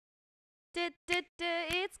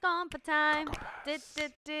It's compa time. It's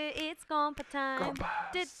compa time.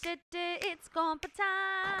 It's compa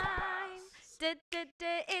time.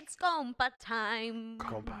 It's compa time.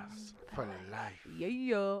 Compas for life.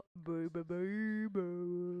 Yeah, baby,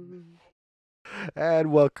 baby.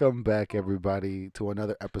 And welcome back, everybody, to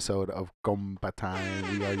another episode of Compa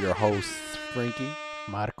Time. We are your hosts, Frankie.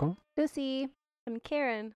 Marco. Lucy and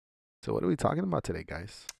Karen. So, what are we talking about today,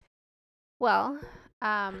 guys? Well,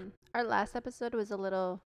 our last episode was a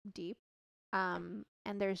little deep, and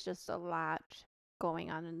there's just a lot going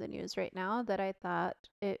on in the news right now that I thought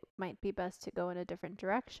it might be best to go in a different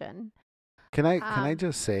direction. Can I Um,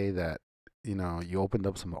 just say that you opened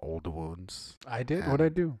up some old wounds. I did? What'd I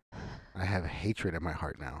And do? I have hatred in my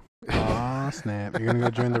heart now. Aw, snap. You're going to go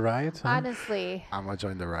join the riots, huh? Honestly, I'm gonna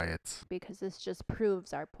join the riots. because this just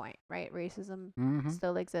proves our point, right? Racism Mm-hmm.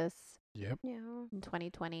 still exists Yep. Yeah. in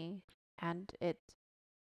 2020, and it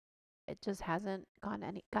just hasn't gotten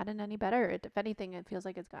any better. If anything, it feels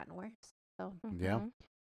like it's gotten worse. So, Yeah. Mhm.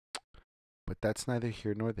 But that's neither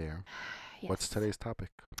here nor there. What's yes. today's topic?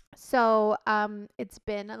 So, it's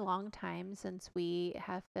been a long time since we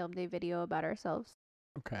have filmed a video about ourselves.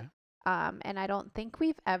 Okay. And I don't think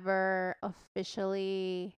we've ever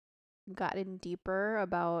officially gotten deeper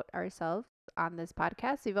about ourselves on this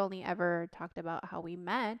podcast. We've only ever talked about how we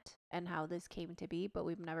met and how this came to be, but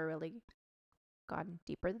we've never really gone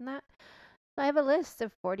deeper than that. So I have a list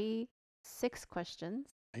of 46 questions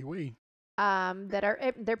Hey, wait. that are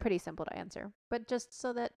they're pretty simple to answer, but just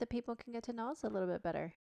so that the people can get to know us a little bit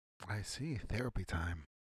better. I see. Therapy time.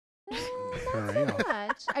 For Not real. so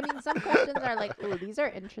much. I mean, some questions are like, ooh, these are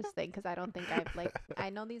interesting because I don't think I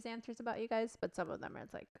know these answers about you guys, but some of them are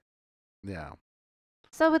it's like. Yeah.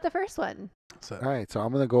 So with the first one, So, All right. So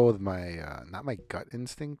I'm gonna go with my not my gut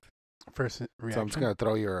instinct. first So reaction. I'm just gonna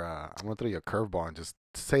throw your curveball and just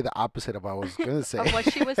say the opposite of what I was gonna say. Of what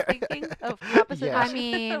she was thinking? Of the opposite? Yeah. I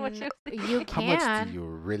mean, What she was thinking? you How much can. do you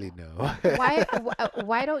really know?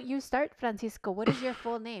 Why don't you start, Francisco? What is your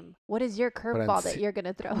full name? What is your curveball that Franci- you're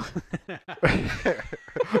gonna throw?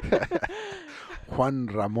 Juan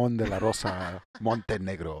Ramon de la Rosa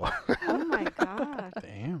Montenegro. Oh my god.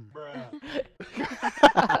 Damn.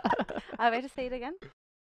 A ver, say it again.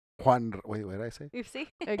 Wait, what did I say? You see?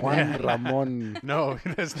 Juan Yeah. Ramon. No,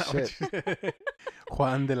 that's not what you said.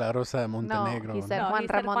 Juan de la Rosa Montenegro. he said No, Juan he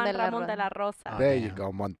said Ramon Juan de la Ramon de la Rosa. Oh, There you damn.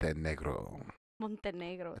 go, Montenegro.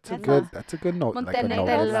 Montenegro. That's a That good. sounds- That's a good note. Like a Montenegro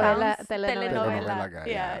novella. sounds Telenovela guy,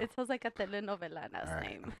 Yeah, yeah. it sounds like a telenovela Alright.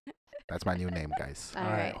 name. That's my new name, guys. All All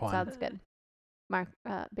right, right, Juan. sounds good. Mark,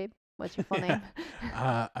 babe, what's your full name?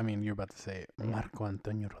 I mean, you're about to say it. Yeah. Marco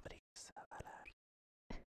Antonio Rodriguez Zavala.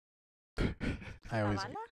 I always.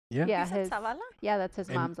 Zavala? Yeah. Yeah, You said his, Zavala? yeah, that's his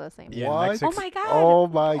In- mom's last name. Yeah, What? Mexico. Oh my god. Oh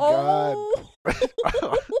my god.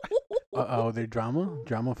 Oh, Uh-oh, there's drama?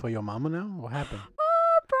 Drama for your mama now? What happened?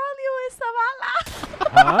 Braulio is Zavala.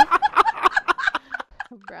 Huh?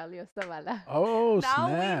 Braulio Zavala. Oh, Now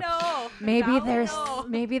we snap. know. Maybe Now we they're know.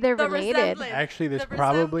 maybe they're The related. resemblance. Actually, there's The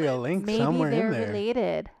probably a resemblance. link Maybe somewhere they're in there.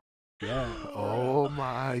 related. Yeah. Oh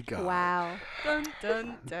my god. Wow. Dun,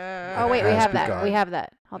 dun, dun. Oh wait, we has have that. begun. We have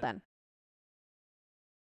that. Hold on.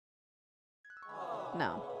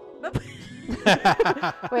 No.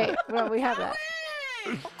 Wait, well, we have that.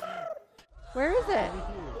 Where is it?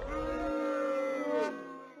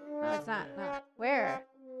 No, it's not. No. Where?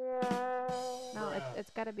 No, it's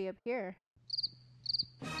got to be up here.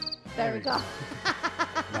 There we go.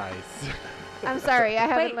 Nice. I'm sorry, I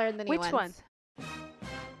haven't Wait, learned the new which ones.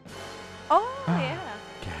 Oh, yeah.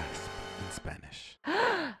 Gasp in Spanish.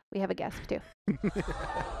 We have a guest too. Okay.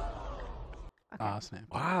 Ah, snap.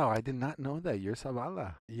 Wow, I did not know that. You're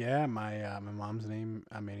Zavala. Yeah, my mom's name,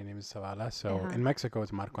 maiden name is Zavala. So Uh-huh. in Mexico,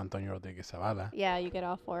 it's Marco Antonio Rodriguez Zavala. Yeah, you get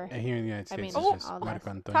all four. And here in the United I States, mean, it's just all Marco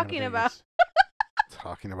less. Antonio Talking about- Rodriguez.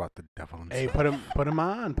 Talking about the devil himself. Hey, put him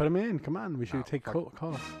on. Put him in. Come on. We should No, take fuck.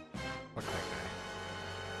 calls. Fuck that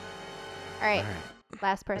All right, guy. All right.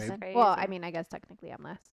 last person. Babe. Well, I Crazy. mean, I guess technically I'm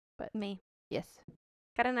last, but Me. yes.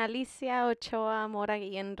 Karen Alicia Ochoa Mora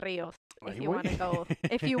Guillen Rios. If Wait, you want to wait. go,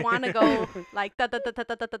 if you want to go like ta ta ta ta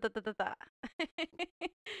ta ta ta ta ta ta.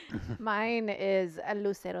 Mine is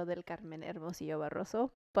Lucero del Carmen Hermosillo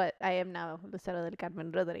Barroso, but I am now Lucero del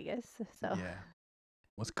Carmen Rodriguez, so Yeah.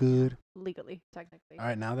 What's good? legally, technically. All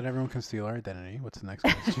right, now that everyone can steal our identity, what's the next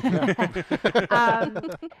question?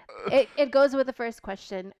 It goes with the first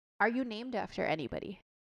question. Are you named after anybody?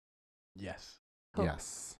 Yes. Who?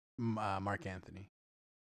 Yes. Mark Anthony.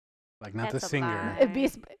 Like not That's the a singer. lie.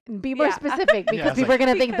 Be more Yeah. specific Yeah, because it's people are like-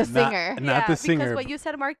 gonna think the Because- singer. Not the singer. Because when you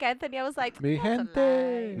said Mark Anthony, I was like, Mi that's a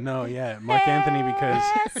gente. lie. No, yeah, Mark Anthony because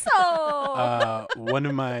Eso. one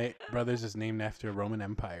of my brothers is named after a Roman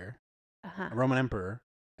Empire, Uh-huh. a Roman emperor,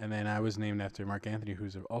 and then I was named after Mark Anthony,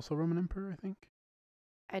 who's also a Roman emperor, I think.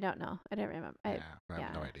 I don't know. I don't remember. Yeah, I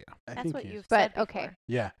have no yeah. idea. I That's think what he is. you've But, said okay. before.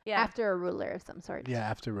 Yeah, Yeah. After a ruler of some sort. yeah,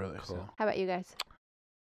 after ruler. Cool. How about you guys?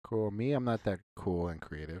 Cool. Me, I'm not that cool and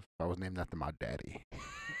creative. I was named after my daddy.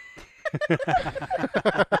 So.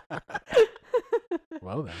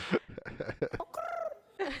 Well then,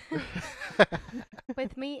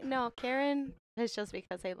 With me, no, Karen is just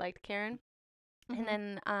because I liked Karen. Mhm. And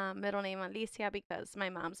then middle name Alicia because my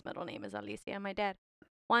mom's middle name is Alicia. My dad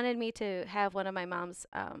wanted me to have one of my mom's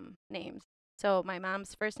names. So my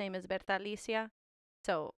mom's first name is Berta Alicia.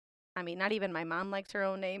 So, I mean, not even my mom likes her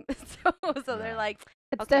own name. so they're Yeah. like,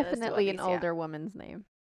 It's Okay, let's do definitely an Alicia. older woman's name.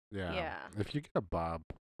 Yeah. Yeah. If you get a Bob,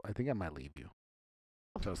 I think I might leave you.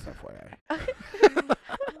 Just FYI.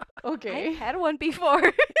 I had one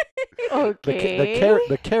before.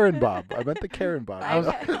 The Karen Bob. I meant the Karen Bob. I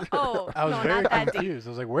was- oh, I was no, very not that deep. confused. I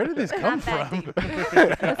was like, where did this come Not that from? deep.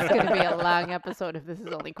 That's gonna be a long episode if this is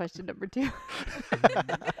only question number 2.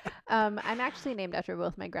 I'm actually named after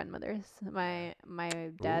both my grandmothers. My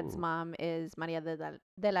dad's Ooh. mom is Maria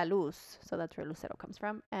de la Luz, so that's where Lucero comes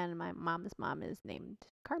from, and my mom's mom is named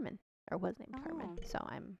Carmen, or was named Carmen. Oh. So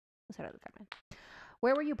I'm Lucero del Carmen.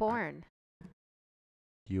 Where were you born?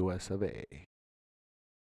 US of A.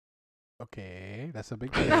 Okay, that's a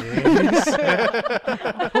big Where?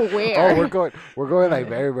 Oh, we're going like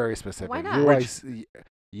very, very specific. Why not?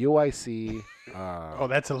 UIC. Oh,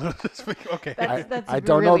 that's a little specific. Okay. That's I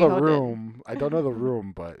don't know really the honed in. room. I don't know the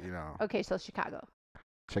room, but Okay, so Chicago.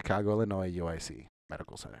 Chicago, Illinois, UIC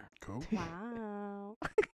Medical Center. Cool. Wow.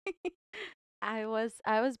 I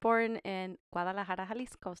was born in Guadalajara,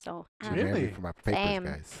 Jalisco. So She named me Really? for my papers, Same.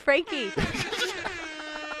 guys. Frankie.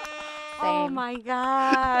 Oh Same. my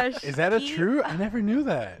gosh. Is that a He- true? I never knew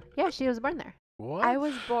that. Yeah, she was born there. What? I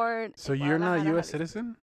was born. So in you're not a Guadalajara, U.S. Jalisco.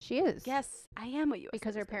 citizen? She is. Yes, I am a U.S.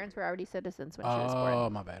 Because her citizen. parents were already citizens when she was Oh,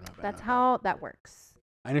 born. my bad. That's my bad. how that works.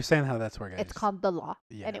 I understand how that's working. It's called the law.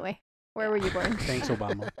 Yeah. Anyway, where Yeah. were you born? Thanks,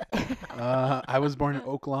 Obama. I was born in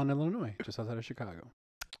Oak Lawn, Illinois, just outside of Chicago.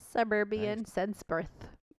 Suburban since birth.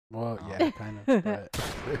 Well, Oh. yeah, kind of. But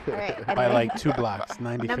All right. by and like then- 2 blocks,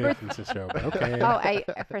 95th Number and Cicero. But okay.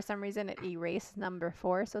 Oh, for some reason it erased number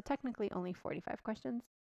 4, so technically only 45 questions.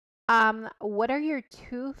 What are your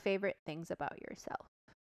 2 favorite things about yourself?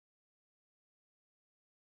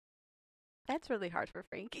 That's really hard for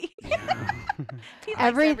Frankie. Yeah. He likes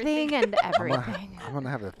Everything and I'm everything. gonna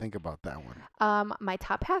have to think about that one. My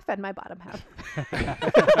top half and my bottom half.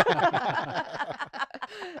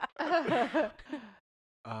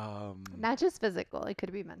 Not just physical, it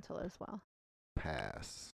could be mental as well.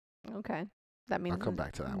 Pass. Okay. That means I'll come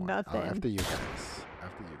back to that one. nothing. After you guys.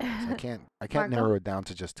 I can't Marco? narrow it down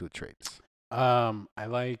to just 2 traits. I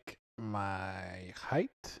like my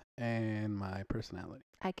height and my personality.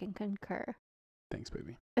 I can concur. Thanks,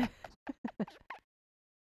 baby.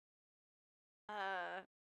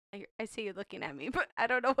 I see you looking at me, but I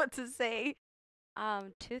don't know what to say.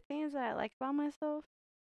 2 things that I like about myself.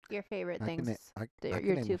 Your favorite I can things. na- I can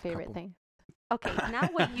Your name 2 a favorite couple. things. Okay,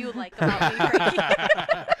 not what you like about me,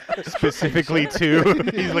 Frankie. Specifically 2.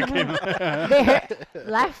 He's looking. There,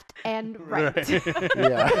 left and right.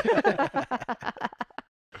 Yeah.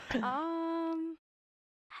 I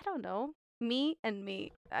don't know. Me and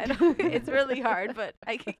me. I don't. It's really hard, but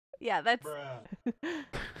yeah, that's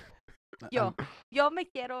yo. Yo me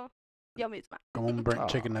quiero. Yo misma. Como un burnt Aw.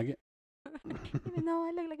 chicken nugget. Even though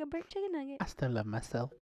I look like a burnt chicken nugget. I still love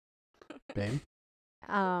myself. Babe?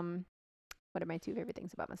 What are my 2 favorite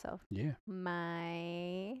things about myself? Yeah.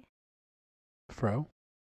 My Fro?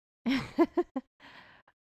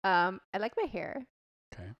 I like my hair.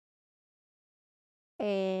 Okay.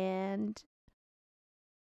 And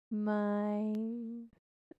my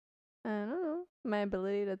I don't know, my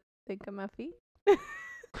ability to think on my feet.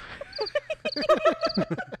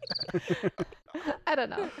 I don't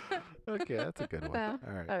know. Okay, that's a good one. No.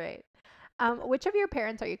 All right. All right. Which of your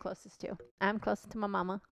parents are you closest to? I'm close to my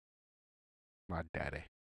mama. My daddy.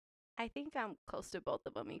 I think I'm close to both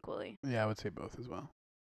of them equally. Yeah, I would say both as well.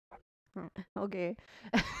 Okay.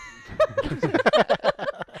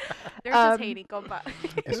 They're just hating, compa.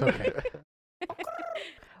 It's okay.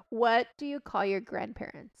 What do you call your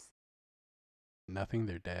grandparents? Nothing,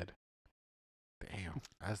 they're dead. Damn,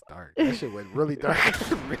 that's dark. That shit went really dark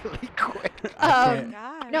really quick. I Um,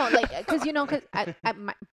 can't- No, like, because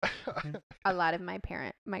a lot of my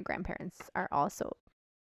grandparents are also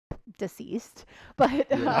deceased, but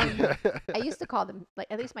Yeah. I used to call them, like,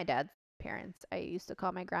 at least my dad's parents. I used to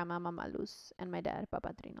call my grandma Mama Luz and my dad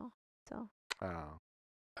Papa Trino. So Oh.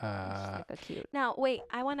 it's just like a cute. Now, wait,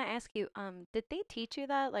 I want to ask you, did they teach you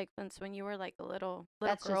that, like, when you were like a little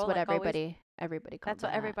That's girl, just what like always? everybody called That's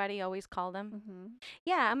what everybody always called them. Mm-hmm.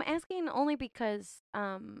 Yeah, I'm asking only because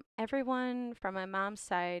everyone from my mom's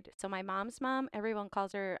side, so my mom's mom, everyone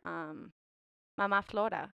calls her Mama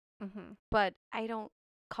Flora, Mm-hmm. but I don't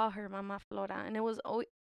call her Mama Flora, and it was always,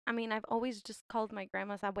 I mean, I've always just called my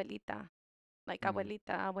grandma's abuelita, like Mm.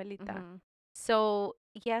 abuelita. Mm-hmm. So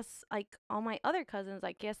yes, like all my other cousins,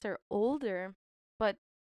 like yes, they're older, but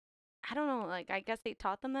I don't know, like I guess they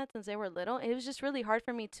taught them that since they were little. It was just really hard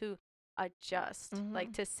for me to adjust, like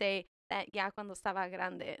Mhm. to say that ya cuando estaba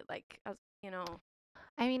grande, like you know.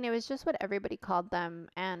 I mean, it was just what everybody called them,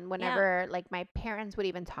 and Yeah. whenever like my parents would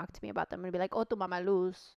even talk to me about them, it'd be like, "Oh, tu mama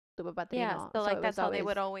Luz, tu papá Yeah, Trino." so like it that's was how they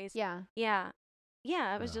would always. yeah. Yeah,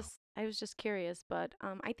 yeah. Yeah. I was just curious, but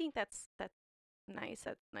I think that's nice.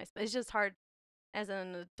 That's nice. It's just hard as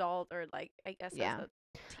an adult or like I guess Yeah. as a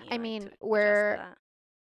teen. I like, mean, to adjust to we're that.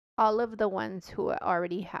 all of the ones who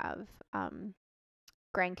already have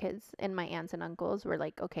grandkids and my aunts and uncles were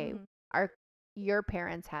like, okay, Mhm. your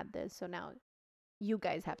parents had this, so now you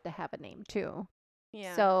guys have to have a name too.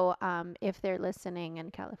 Yeah. So if they're listening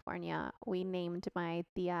in California, we named my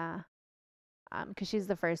tia because she's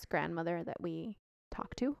the first grandmother that we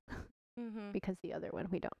talk to Mhm. because the other one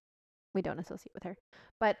we don't associate with her.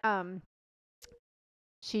 But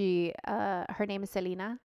she her name is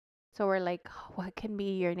Selena. So we're like, what can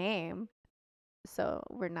be your name? So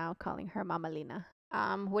we're now calling her Mama Lina.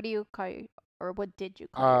 What do you call or what did you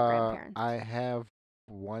call your grandparents? I have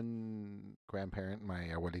one grandparent, my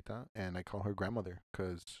abuelita, and I call her grandmother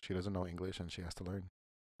because she doesn't know English and she has to learn.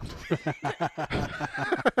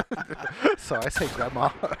 So I say grandma.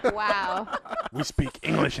 Wow. We speak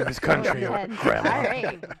English in this country, Intense. Grandma. All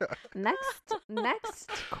right. Next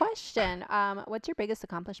question. What's your biggest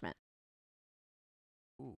accomplishment?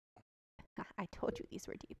 Ooh. I told you these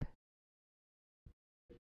were deep.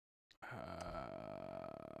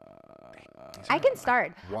 I can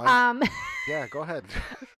start. One. Yeah, go ahead.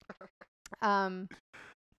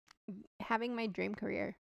 Having my dream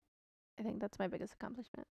career. I think that's my biggest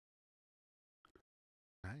accomplishment.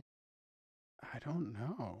 I don't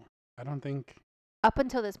know. I don't think. Up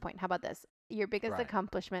until this point, how about this? Your biggest Right.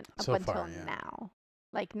 accomplishment up So until far, yeah. now.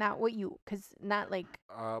 Like not what you, because not like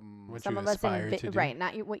What some you of us aspire to do? right,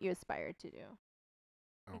 not what you aspire to do.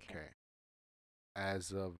 Okay.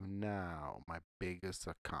 As of now, my biggest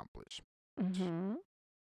accomplishment. Mm-hmm.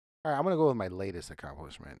 All right, I'm gonna go with my latest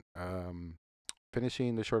accomplishment.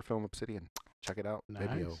 Finishing the short film Obsidian. Check it out.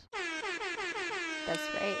 Video. Nice.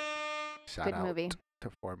 That's right. Shout Good out movie. to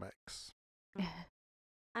Formex.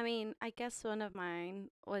 I mean, I guess one of mine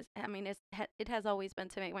was. I mean, it has always been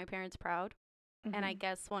to make my parents proud, and I Mhm.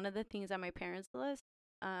 guess one of the things on my parents' list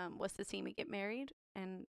was to see me get married,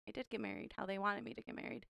 and I did get married how they wanted me to get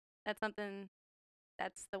married. That's something.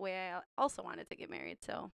 That's the way I also wanted to get married.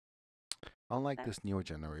 So Unlike That- this newer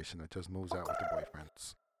generation that just moves out with their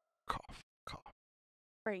boyfriends. Cough, cough.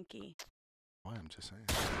 Frankie, Why? I'm just saying.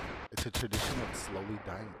 It's a tradition that's slowly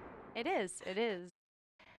dying. it is. It is.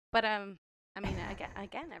 But I mean,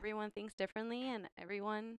 again, everyone thinks differently, and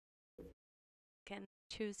everyone can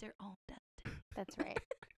choose their own destiny. That's right.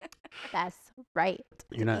 That's right.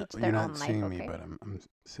 You're To not. each their You're own not life, seeing me, okay? but I'm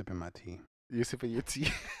sipping my tea. You sipping your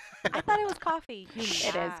tea? I thought it was coffee. You It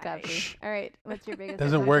is lied. coffee. All right. What's your biggest?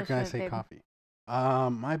 Doesn't work when I say accomplishment,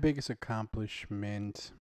 coffee. My biggest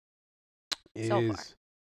accomplishment So far. is,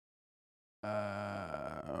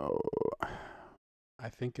 I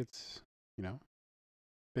think it's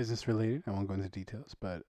business related. I won't go into details,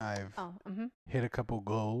 but I've Oh. Mm-hmm. hit a couple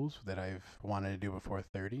goals that I've wanted to do before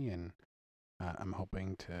 30, and I'm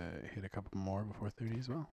hoping to hit a couple more before 30 as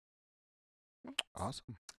well.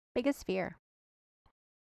 Awesome. Biggest fear.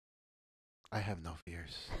 I have no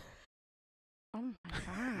fears. Oh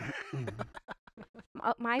my god.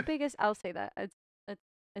 My biggest, I'll say that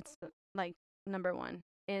it's like number one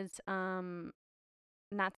is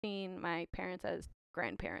not seeing my parents as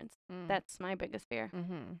grandparents. That's my biggest fear.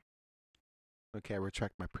 Mm-hmm. Okay, I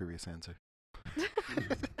retract my previous answer.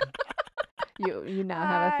 You now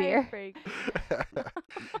have a fear.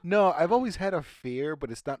 No, I've always had a fear,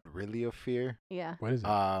 but it's not really a fear. Yeah. What is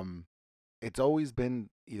it? It's always been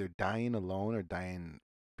either dying alone or dying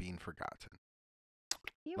being forgotten.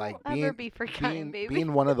 You Like will ever be forgotten, baby.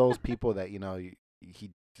 being one of those people that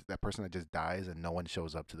that person that just dies and no one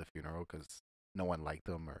shows up to the funeral because no one liked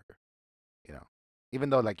them, or even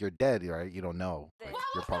though like you're dead, right? You don't know, like,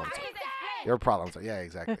 you're part of it. Your problems. Yeah,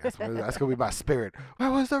 exactly. That's gonna be my spirit.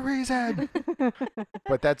 What was the reason?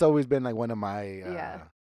 But that's always been like one of my Yeah.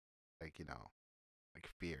 like like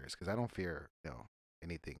fears, because I don't fear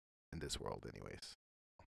anything in this world, anyways.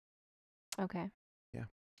 Okay.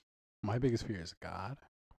 My biggest fear is God.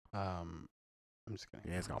 I'm just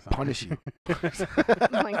kidding. Yeah, it's gonna Sorry. punish you.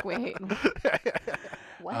 I'm like, wait.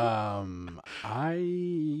 What?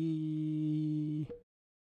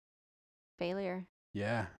 Failure.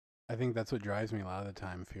 Yeah, I think that's what drives me a lot of the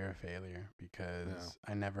time, fear of failure, because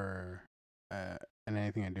I never, in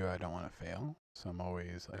anything I do, I don't want to fail. So I'm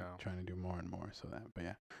always like trying to do more and more. So but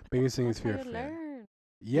yeah, biggest thing is That's fear how of you failure. learn.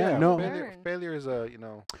 Yeah, no, Learn. failure is a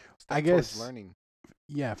step I towards guess learning.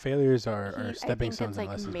 yeah, failures I are think stepping it's, stones and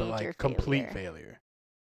like, lessons, but major like complete failure. failure,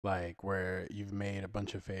 like where you've made a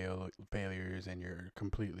bunch of failures and you're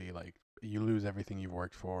completely like you lose everything you've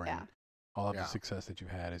worked for Yeah. and all of the success that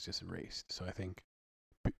you've had is just erased. So I think,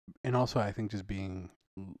 and also I think just being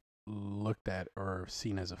looked at or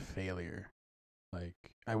seen as a failure, like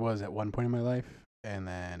I was at one point in my life, and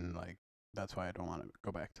then like that's why I don't want to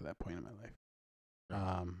go back to that point in my life.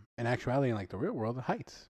 In actuality, in like the real world, the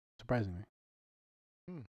heights, surprisingly.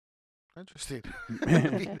 Interesting.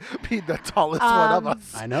 be the tallest one of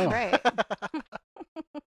us. I know. Right.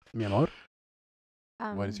 Mi amor,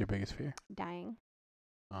 Um, what is your biggest fear? dying?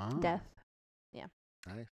 Ah. Death.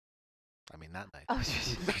 Nice. I mean, not nice. Oh,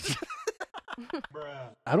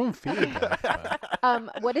 I don't fear death.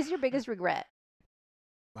 But what is your biggest regret?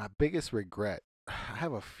 My biggest regret. I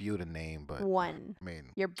have a few to name, but One. I mean,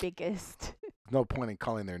 Your biggest. no point in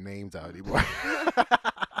calling their names out anymore.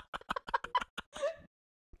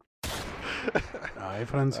 Ay,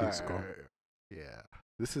 Francisco. Yeah.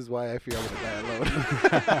 This is why I fear I'm gonna die alone.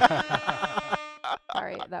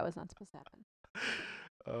 Sorry, that was not supposed to happen.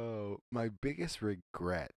 Oh, my biggest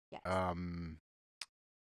regret. Yes.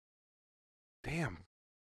 Damn.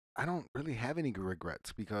 I don't really have any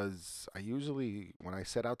regrets, because I usually, when I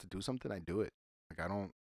set out to do something, I do it. Like, I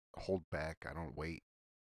don't hold back. I don't wait.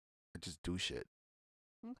 I just do shit.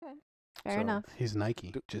 Okay. Fair So- enough. He's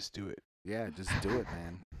Nike. Just do it. Yeah, just do it,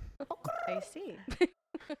 man. I see.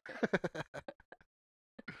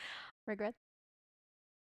 Regret?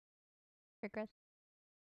 Regret?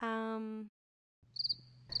 I'm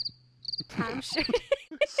sure.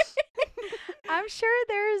 I'm sure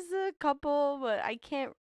there's a couple, but I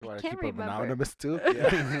can't. Want to can't keep them remember. anonymous too?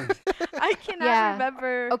 I cannot Yeah.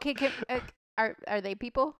 remember. Okay, are they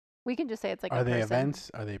people? We can just say it's like Are a they person.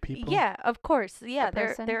 events? Are they people? Yeah, of course. Yeah, A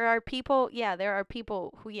person? there are people. Yeah, there are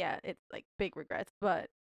people who it's like big regrets, but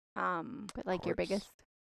But like your Corpse. biggest?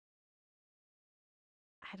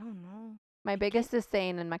 I don't know. My biggest is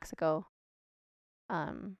staying in Mexico.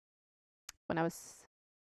 When I was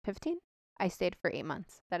 15, I stayed for 8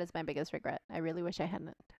 months. That is my biggest regret. I really wish I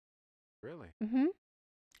hadn't. Really? Mm-hmm.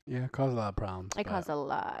 Yeah, it caused a lot of problems. It but, caused a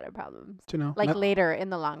lot of problems. you know, Like later in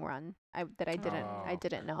the long run, I didn't Oh.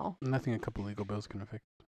 didn't know. nothing a couple legal bills can fix.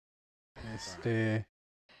 Yeah.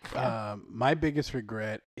 My biggest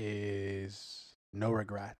regret is no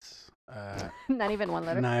regrets. Not even one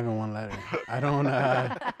letter. Not even one letter. I don't.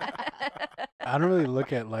 I don't really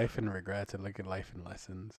look at life in regrets. I look at life in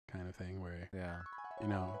lessons, kind of thing. Where Yeah.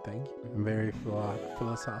 thank you. I'm very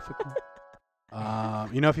philosophical.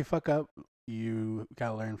 If you fuck up, you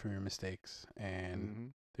gotta learn from your mistakes, and Mm-hmm.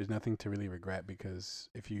 there's nothing to really regret, because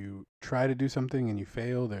if you try to do something and you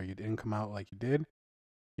failed or you didn't come out like you did,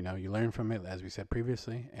 you learn from it, as we said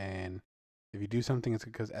previously. And if you do something, it's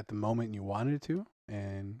because at the moment you wanted to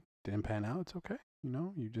and didn't pan out. It's okay.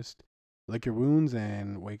 You just lick your wounds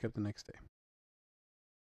and wake up the next day.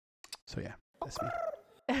 So yeah, that's me.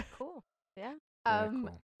 Cool. Yeah. Very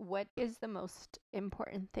cool. What is the most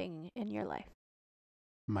important thing in your life?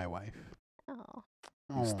 My wife. Oh.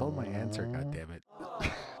 You stole my answer, Aw. goddammit.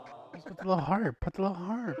 Put the little heart. Put the little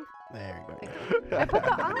heart. There you go. I put the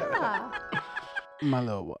ah. My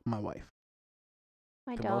wife.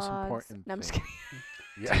 My The dogs. most important No, I'm just thing.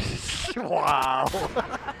 kidding. Yes. Wow.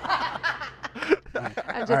 I'm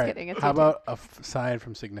just All right, kidding. It's How you two. about aside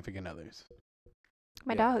from significant others?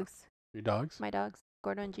 My Yeah. dogs? Your dogs? My dogs,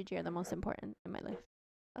 Gordo and Gigi, are the most important in my life,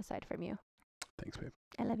 aside from you. Thanks, babe.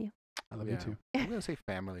 I love you. I love Yeah. you too. I'm gonna say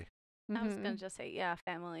family. I was gonna just say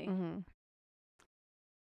family. Mm-hmm.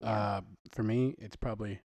 Yeah. For me, it's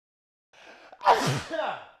probably.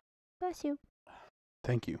 Bless you.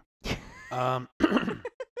 Thank you. I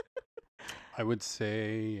would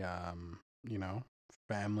say,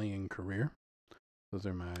 family and career. Those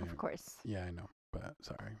are my. Of course. Yeah, I know, but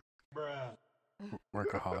sorry.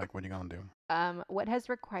 Workaholic. What are you gonna do? What has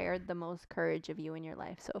required the most courage of you in your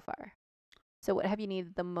life so far? So what have you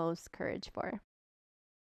needed the most courage for?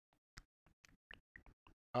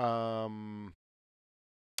 I'm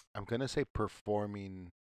gonna say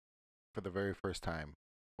performing for the very first time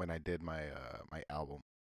when I did my album.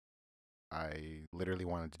 I literally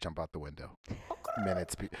wanted to jump out the window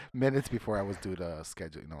minutes before I was due to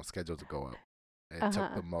scheduled to go up. It took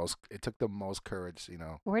Uh-huh. the most. It took the most courage,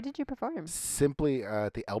 Where did you perform? simply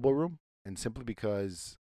at the elbow room, and simply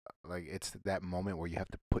because like it's that moment where you have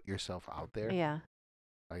to put yourself out there. Yeah.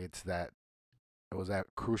 Like it was that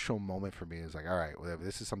crucial moment for me. It's like, all right, well, if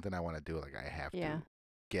this is something I want to do, like I have Yeah. to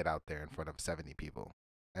get out there in front of 70 people.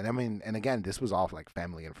 And I mean, and again, this was all like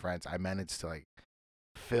family and friends. I managed to like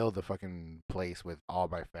fill the fucking place with all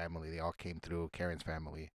my family. They all came through, Karen's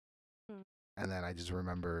family. Hmm. And then I just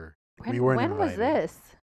remember, We weren't when was invited. this?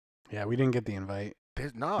 Yeah, we didn't get the invite.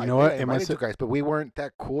 no, You I know did. what? I It invited must you have- guys, but we weren't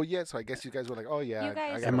that cool yet. So I guess you guys were like, oh yeah, You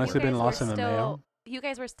guys, It must have been were lost in the still, mail. You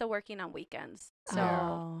guys were still working on weekends, so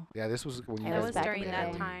Oh. yeah. This was when you It it guys was back were in during the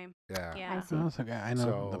that day. time. Yeah. Yeah. I see. No, it's okay. I know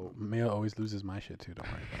So- the mail always loses my shit too. Don't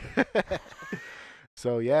worry about it.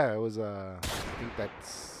 So yeah, it was. I think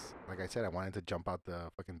that's like I said. I wanted to jump out the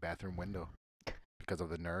fucking bathroom window because of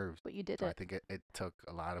the nerves. But you did So I it. think it took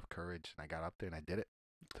a lot of courage, and I got up there and I did it.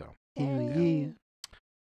 So Yay.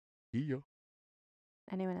 yeah.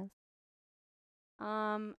 Anyone else?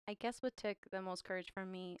 I guess what took the most courage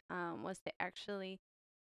from me was to actually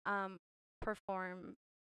perform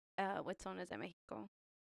with Sonas de Mexico.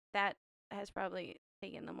 That has probably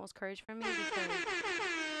taken the most courage from me because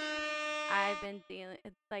I've been dealing.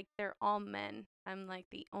 It's like they're all men. I'm like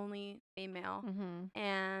the only female, Mm-hmm.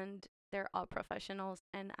 and they're all professionals,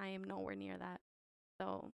 and I am nowhere near that.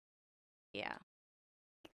 So, yeah,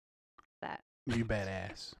 that. You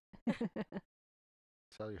badass.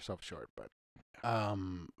 Sell yourself short, but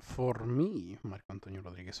For me, Marco Antonio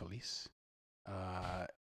Rodriguez Solis,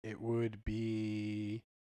 it would be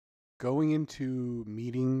going into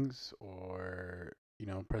meetings or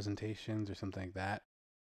presentations or something like that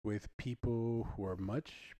with people who are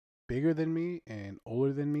much bigger than me and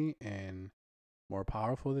older than me and more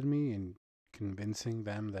powerful than me, and convincing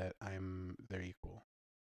them that I'm their equal,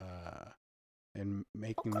 and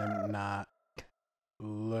making them not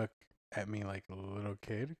look at me like a little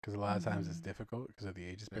kid, because a lot of times it's Mhm. difficult because of the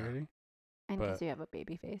age Yeah. disparity, And But- because you have a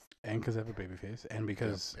baby face. and because I have a baby face, and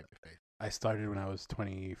because yeah, baby face. I started when I was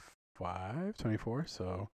 25, 24.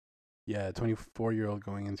 So, yeah, 24-year-old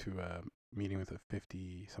going into a meeting with a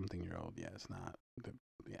 50-something-year-old. Yeah, it's not.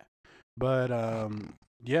 Yeah. But,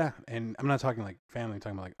 yeah. And I'm not talking like family, I'm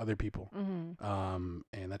talking about like other people. Mm-hmm.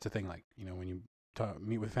 And that's the thing. Like, when you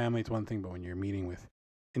meet with family, it's one thing. But when you're meeting with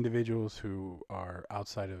individuals who are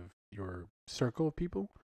outside of your circle of people,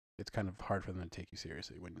 it's kind of hard for them to take you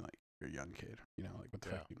seriously when you're a young kid. Like, what the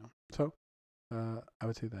Yeah. fuck, So, I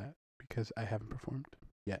would say that, because I haven't performed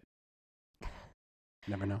yet.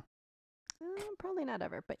 Never know. Probably not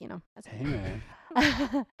ever, but that's Hey, man.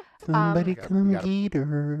 Somebody come get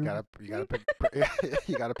her. You gotta pick.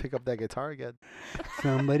 You gotta pick up that guitar again.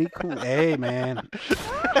 Somebody cool. Hey, man.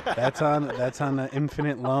 That's on the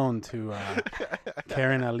infinite loan to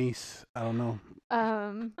Karen Alice. I don't know.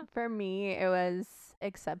 For me, it was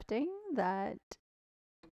accepting that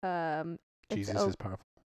it's Jesus is powerful.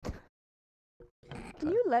 Can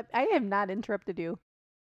you let? I have not interrupted you.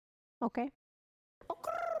 Okay.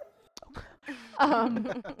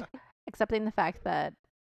 Accepting the fact that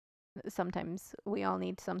sometimes we all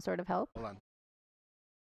need some sort of help. Hold on.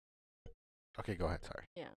 Okay, go ahead. Sorry.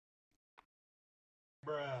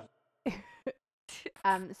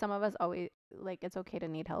 Some of us always it's okay to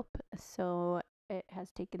need help. So it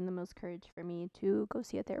has taken the most courage for me to go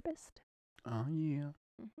see a therapist. Oh, yeah.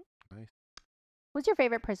 Nice. What's your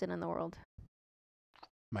favorite person in the world?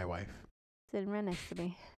 My wife. Sitting right next to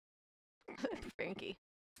me. Frankie.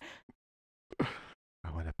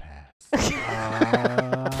 I want to pass. Shit.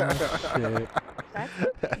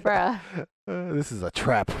 Bruh. This is a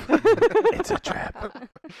trap. It's a trap.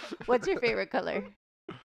 What's your favorite color?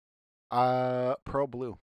 Pearl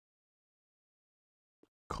blue.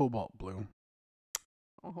 Cobalt blue.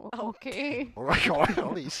 Oh, okay.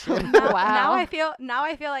 Holy shit. Now Wow. I feel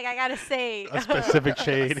like I gotta say A specific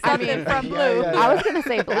shade. I something mean, from yeah, blue. yeah, I was gonna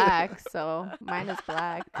say black, so mine is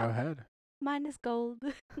black. Go ahead. Mine is gold.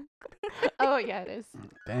 Oh yeah, it is.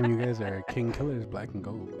 Damn, you guys are king killers, black and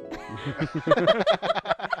gold.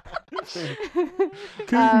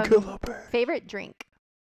 King Um, killer. Favorite drink?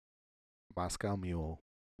 Moscow Mule.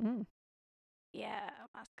 Mm. Yeah,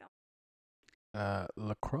 Moscow.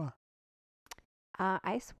 LaCroix.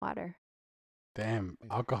 Ice water. Damn,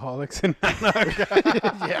 alcoholics and Yeah.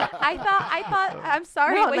 I thought. I'm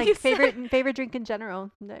sorry. No, what like you said. favorite drink in general.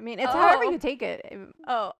 I mean, it's however Oh. you take it.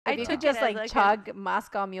 Oh, I If you took could just it as like a chug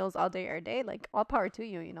Moscow mules all day every day, like all power to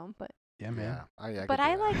you, you know. But Yeah, man. Yeah. I But could do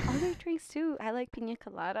I that. like other drinks too. I like pina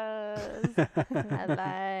coladas.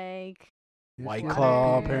 I like. White water.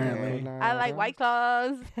 Claw, apparently. I like White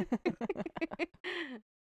Claws.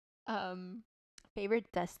 favorite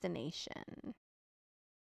destination.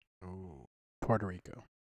 Ooh. Puerto Rico.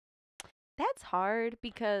 That's hard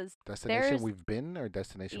because Destination There's- we've been or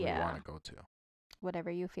destination we Yeah. want to go to?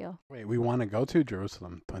 Whatever you feel. Wait, we want to go to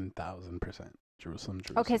Jerusalem, 1,000%. Jerusalem.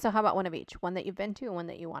 Okay, so how about one of each? One that you've been to and one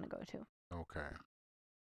that you want to go to. Okay.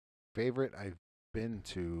 Favorite I've been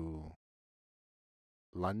to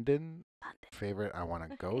London. Favorite I want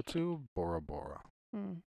to go to Bora Bora.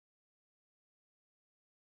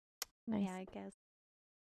 Nice. yeah, I guess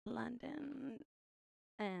London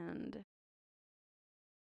and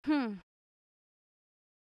I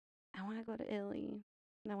want to go to Italy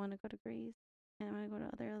and I want to go to Greece and I want to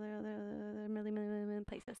go to other million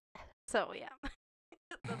places. So yeah,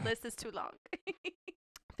 the list is too long.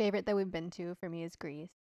 Favorite that we've been to for me is Greece.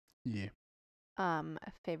 Yeah. A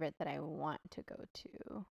favorite that I want to go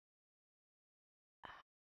to.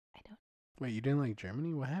 I don't. Wait, you didn't like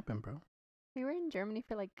Germany? What happened, bro? We were in Germany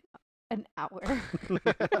for like an hour.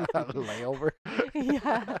 Layover.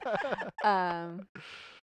 Yeah.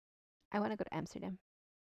 I want to go to Amsterdam.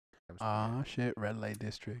 Ah, shit. Red light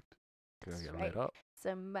district. Gonna That's get right. lit up.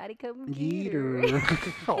 Somebody come Yeeter.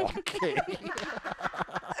 Okay.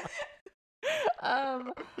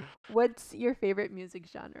 What's your favorite music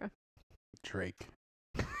genre? Drake.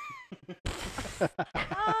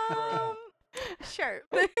 Sure.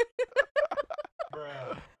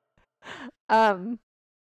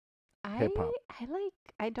 Hip-hop.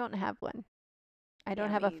 I don't have one. I don't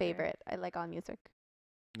Yeah, have me a either. favorite. I like all music.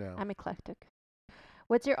 No. I'm eclectic.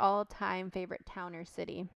 What's your all-time favorite town or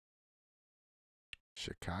city?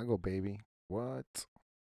 Chicago, baby. What?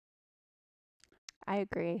 I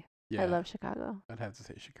agree. Yeah. I love Chicago. I'd have to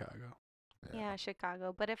say Chicago. Yeah,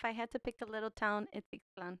 Chicago. But if I had to pick a little town, it's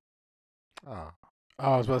Ixtlan. Oh.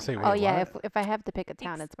 Oh, I was about to say, wait, Oh yeah, what? if I have to pick a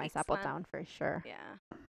town, Ix- it's my Sapple Ixtlan. town for sure. Yeah.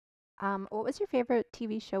 What was your favorite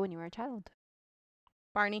TV show when you were a child?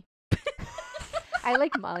 Barney. I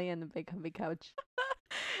like Molly and the Big Humpy Couch.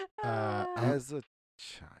 As a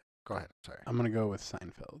child. Go ahead. Sorry. I'm going to go with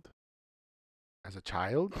Seinfeld. As a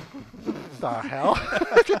child? The hell?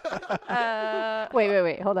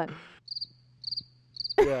 Wait, hold on.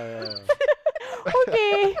 Yeah.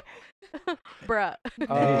 Okay. Bruh.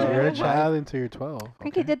 Hey, you're a my- child until you're 12.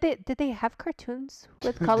 Cranky, okay? did they have cartoons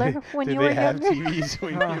with color when Did you they were have younger? TVs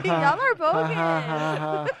when you were Y'all are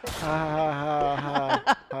bogus.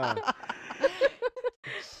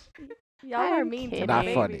 Y'all are I'm mean kidding. to Not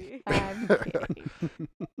my funny. baby. I'm kidding.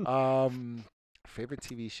 Favorite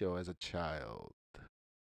TV show as a child?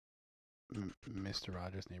 Mr.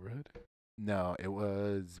 Rogers' Neighborhood? No, it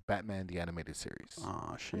was Batman the Animated Series.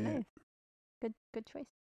 Oh, shit. Nice. Good choice.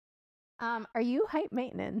 Are you hype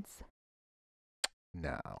maintenance?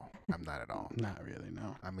 No, I'm not at all. Not really,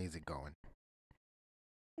 no. I'm easygoing.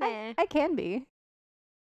 Nah. I can be.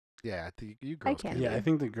 Yeah, I think you girls can can. Yeah, be. I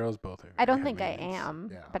think the girls both are. I don't very think I maintenance. am,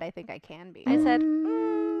 Yeah. but I think I can be. I said,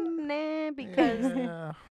 Mm. nah, because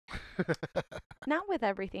Yeah. not with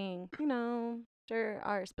everything. You know, there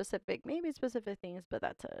are maybe specific things, but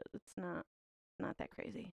it's not that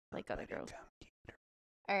crazy like other girls.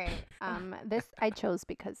 All right. This I chose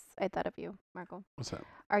because I thought of you, Marco. What's up?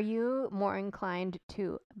 Are you more inclined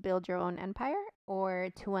to build your own empire or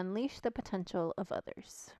to unleash the potential of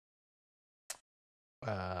others?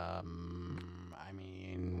 I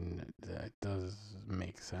mean, that does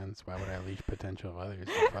make sense. Why would I unleash potential of others?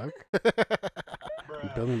 The fuck? I'm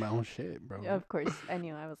building my own shit, bro. Of course, I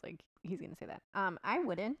knew. I was like, he's gonna say that. I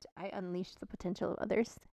wouldn't. I unleash the potential of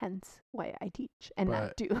others. Hence, why I teach and not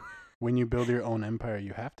But do. When you build your own empire,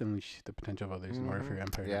 you have to unleash the potential of others in order for Mhm. your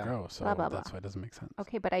empire Yeah. to grow. So Blah, blah, that's blah. why it doesn't make sense.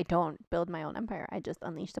 Okay, but I don't build my own empire. I just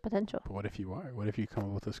unleash the potential. But what if you are? What if you come up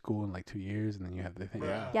with a school in like 2 years and then you have the thing?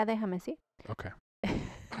 Yeah. Ya déjame así. Okay.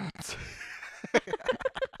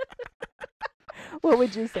 What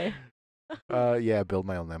would you say? Yeah, build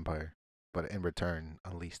my own empire, but in return,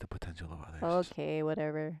 unleash the potential of others. Okay,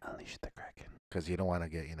 whatever. Unleash the Kraken. Because you don't want to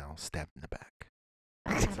get, stabbed in the back.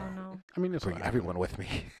 I don't know. I mean, that's Bring what I everyone would- with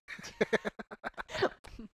me.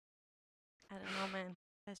 I don't know, man.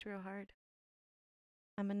 That's real hard.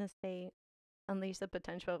 I'm gonna say unleash the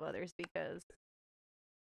potential of others because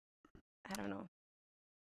I don't know.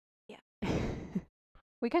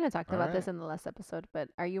 We kind of talked about this Alright. in the last episode, but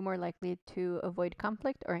are you more likely to avoid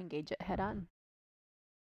conflict or engage it head on?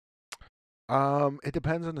 It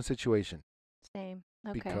depends on the situation Same.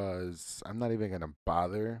 Okay. because I'm not even gonna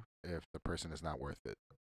bother if the person is not worth it,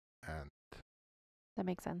 and That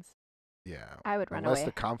makes sense. yeah, I would run unless away.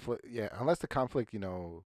 the conflict, unless the conflict,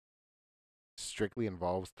 strictly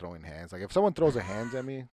involves throwing hands. Like if someone throws their hands at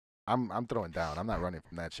me, I'm throwing down. I'm not running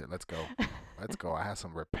from that shit. Let's go. Let's go. I have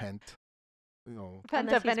some repent.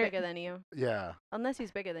 Unless he's bigger than you. Yeah. Unless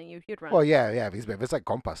he's bigger than you, you'd run. Well, yeah. If it's like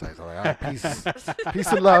compa size, I'm like, all right, peace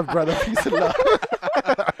and love, brother. Peace and love.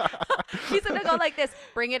 He's gonna go like this.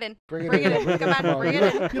 Bring it in. Bring Bring it it in. in. Come on, bring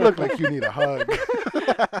it in. You look like you need a hug.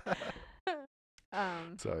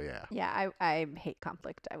 So yeah. Yeah, I hate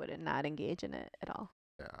conflict. I would not engage in it at all.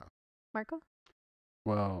 Yeah. Marco?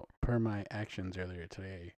 Well, per my actions earlier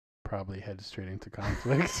today, probably head straight into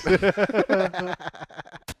conflict.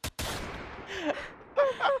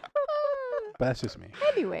 But that's just me.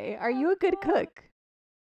 Anyway, are you a good cook?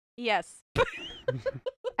 Yes.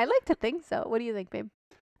 I like to think so. What do you think, babe?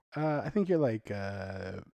 I think you're like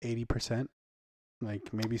 80%,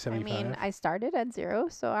 like maybe 75. I mean, I started at 0,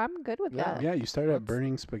 so I'm good with Yeah. that. Yeah, you started at That's-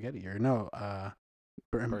 burning spaghetti, or no,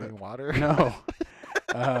 Burning water. no,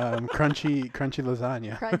 crunchy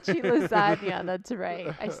lasagna. Crunchy lasagna, that's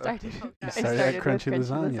right. I started. You You I started started at with crunchy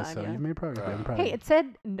lasagna, so you made progress. I'm proud of Hey, you. it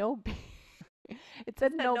said no. It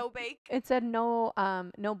said Said no. no bake. It said no.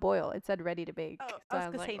 No boil. It said ready to bake. Oh, so I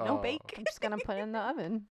was gonna say Oh. no bake. I'm just gonna put it in the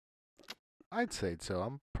oven. I'd say so.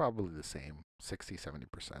 I'm probably the same,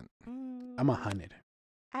 60-70%. I'm 100.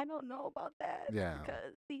 I don't know about that. Yeah.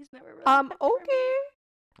 Because he's never really. cooked for me. Okay.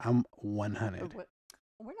 I'm 100.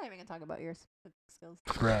 We're not even gonna talk about your skills.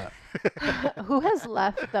 Bruh. Who has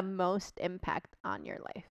left the most impact on your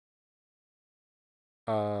life?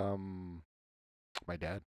 My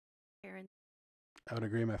dad. Parents. I would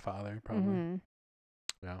agree. My father, probably. Mhm.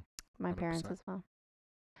 Yeah. My parents 100%. as well.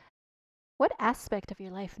 What aspect of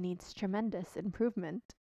your life needs tremendous improvement?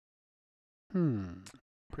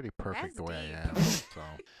 Pretty perfect That's the way deep. I am. So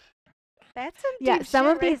That's some Yeah, deep some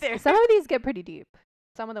shit of right these there. some of these get pretty deep.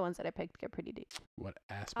 Some of the ones that I picked get pretty deep. What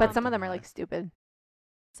aspect? But some of them my are like life? stupid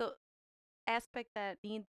So, aspect that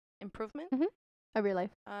need improvement. of your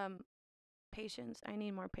life. Patience. I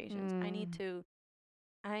need more patience. I need Mm. to.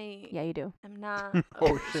 I Yeah, you do. am not.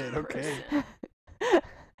 Oh, a shit, patient okay. person.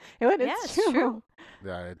 It's it's true.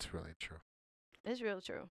 yeah, it's really true. It's real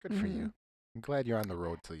true. Good for Mhm. you. I'm glad you're on the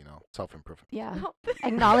road to self improvement. Yeah. No.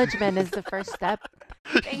 Acknowledgement is the first step.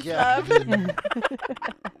 Thanks, Yeah. love.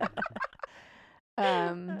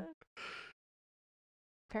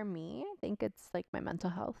 For me, I think it's like my mental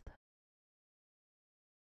health.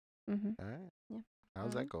 Mhm. All right. Yeah.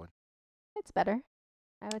 How's Mhm. that going? It's better.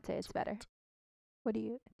 I would say it's better. What do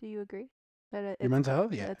you agree? That Your it's mental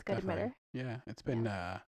health, yeah, that's getting definitely. better. Yeah, it's been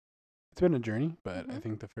a journey, but I Mhm.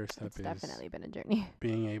 think the first step It's is definitely been a journey.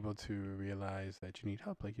 being able to realize that you need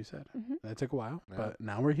help, like you said. Mhm. That took a while, Yeah. but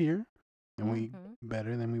now we're here, and we Mhm.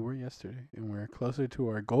 better than we were yesterday, and we're closer to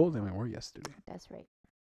our goal than we were yesterday. That's right.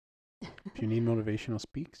 If you need motivational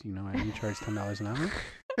speaks, I only charge $10 an hour.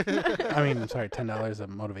 I mean, I'm sorry, $10 of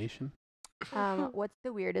motivation. What's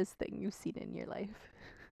the weirdest thing you've seen in your life?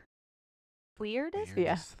 Weirdest?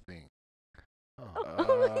 Weirdest thing. I was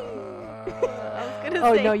Uh, gonna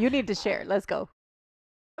Oh say- no, you need to share. Let's go.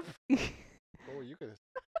 What were you gonna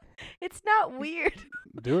say? It's not weird.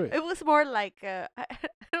 Do it. It was more like I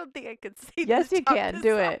don't think I could say. Yes, this you on can. this Do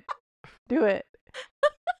song. it. Do it.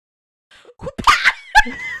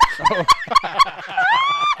 Oh.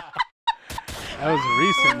 That was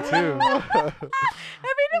recent too. I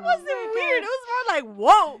mean, it wasn't weird. It was more like,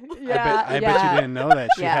 whoa. Yeah, I bet you didn't know that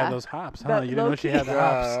she Yeah. had those hops, huh? That You didn't know she had the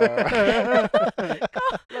low-key-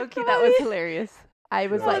 hops. Low key, that was hilarious. I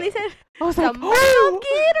was Somebody like, said, I was like, "Somebody "Oh!"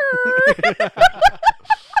 come get her."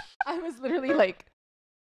 I was literally like,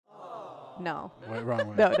 no, Went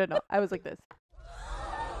wrong way. no. I was like this.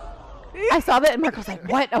 I saw that, and Mark was like,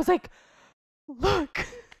 "What?" I was like, "Look."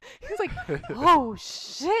 He was like, "Oh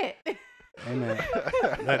shit." Hey man,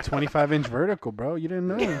 that 25-inch vertical, bro. You didn't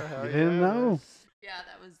know. Hell You didn't yeah, know. Yeah,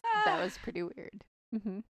 that was pretty weird.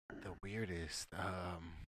 Mm-hmm. The weirdest.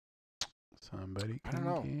 Somebody I don't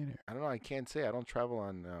come know. get her. I don't know. I can't say. I don't travel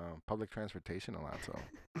on public transportation a lot, so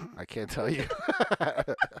I can't tell you.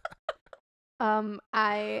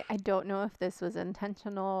 I don't know if this was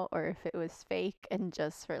intentional or if it was fake and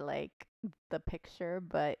just for like the picture,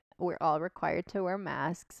 but we're all required to wear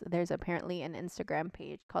masks. There's apparently an Instagram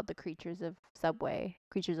page called the Creatures of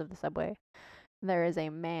the Subway. There is a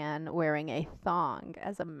man wearing a thong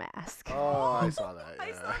as a mask. Oh, I saw that. I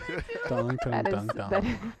Yeah. saw that too. Dong, dong, That is dong, dong. that,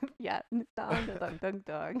 yeah, thong, dong, dong,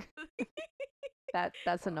 dong.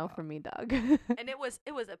 That's a no for me, dog. And it was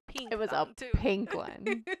a pink. It was a thong, too. pink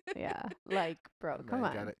one. Yeah, like, bro, come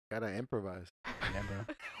on. Gotta improvise. Yeah,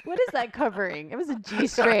 bro. What is that covering? It was a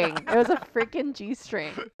G-string. It was a freaking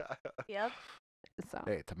G-string. Yep. So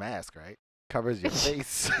Hey, it's a mask, right? Covers your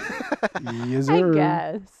face. Yes, I sir.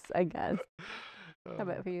 guess. How Oh.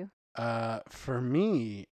 about for you? For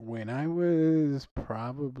me, when I was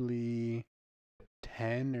probably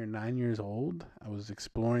 10 or 9 years old, I was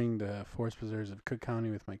exploring the forest preserves of Cook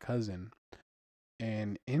County with my cousin.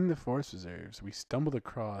 And in the forest preserves, we stumbled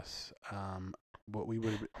across what we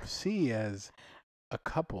would see as a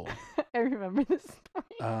couple I remember this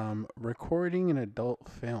story. recording an adult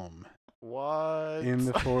film What? in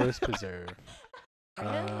the forest preserve.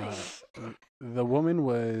 Really? The woman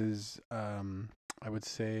was, I would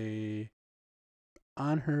say,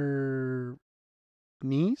 on her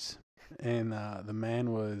knees, and the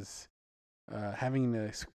man was having an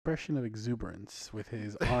expression of exuberance with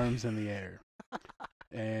his arms in the air.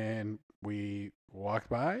 And we walked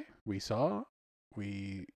by, we saw,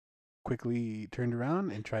 we quickly turned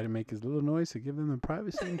around and tried to make as little noise to give them the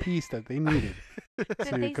privacy and peace that they needed Did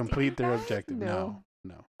to they complete see their that? objective. No.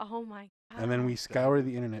 No. Oh my god. And then we scoured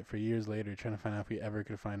the internet for years later trying to find out if we ever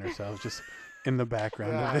could find ourselves just in the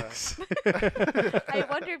background of Yeah. this. I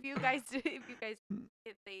wonder if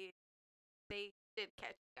if they did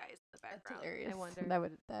catch you guys in the That's background. hilarious. I wonder. That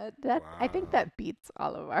would that I think Wow. that beats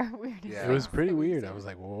all of our weirdest. Yeah. It was things pretty that we've weird. I seen. was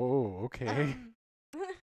like, whoa, okay.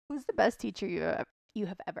 Who's the best teacher you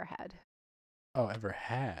have ever had? Oh, ever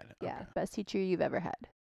had? Yeah, best teacher you've ever had.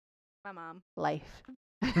 My mom. Life.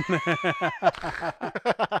 Okay.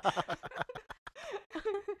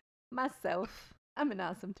 Myself. I'm an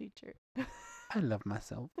awesome teacher. I love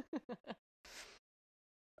myself.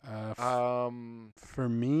 Um, For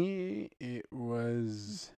me, it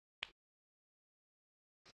was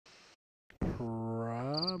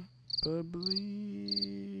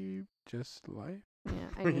probably just life. Yeah,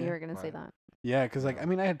 I knew you were gonna say Right. that. Yeah, because I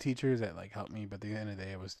mean, I had teachers that like helped me, but at the end of the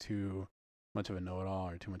day, I was too much of a know-it-all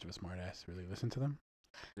or too much of a smartass to really listen to them.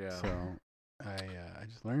 yeah. So I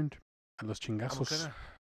just learned a los I'm chingazos.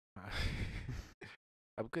 gonna.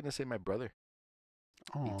 I'm gonna say my brother.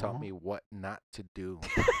 He taught me what not to do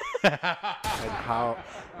and how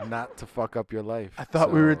not to fuck up your life. I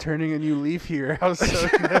thought we were So- turning a new leaf here. I was so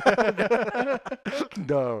no,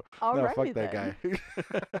 no, fuck Alrighty that then.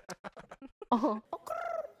 guy. Oh.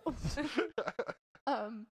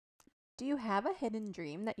 Do you have a hidden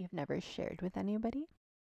dream that you've never shared with anybody?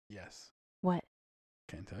 Yes, What?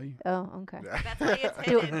 can't tell you. Oh, okay. That's why it's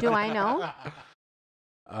Do- hidden. do I know?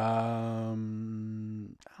 I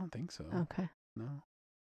don't think so. Okay. No.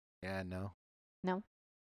 Yeah, no. No?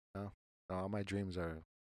 No. All my dreams are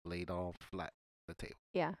laid all flat on the table.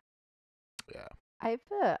 Yeah. Yeah. I've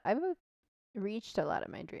reached a lot of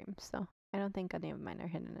my dreams, so I don't think any of mine are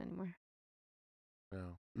hidden anymore.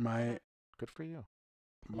 No. My Good for you.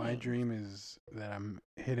 Thanks. dream is that I'm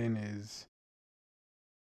hidden is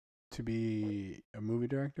to be a movie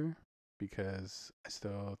director because I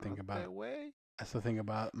still think Not about that way.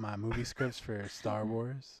 my movie scripts for Star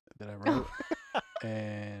Wars that I wrote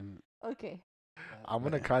and Okay. I'm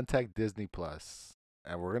gonna yeah. contact Disney Plus,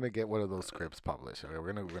 and we're gonna get one of those scripts published. Okay?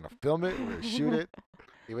 We're gonna film it. We're gonna shoot it,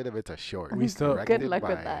 even if it's a short. We still- Good directed luck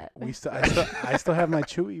with by- that. I still have my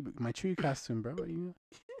Chewie costume, bro. You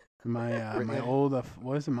my Wait, my yeah. old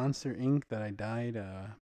what is it, Monster Inc. that I dyed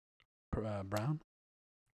brown.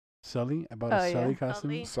 Sully. I bought Oh, a yeah. Sully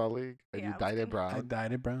costume. Sully. Sully, and Yeah, you I was dyed it gonna- I brown.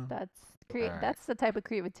 dyed it brown. Alright. That's the type of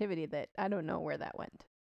creativity that I don't know where that went.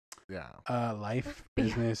 Yeah. Life, Yeah.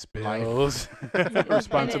 business, Life. bills, And you're not that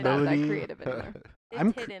responsibility. creative anymore. It's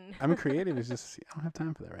I'm hidden. I'm creative. It's just I don't have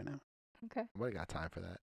time for that right now. Okay. Nobody got time for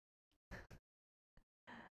that.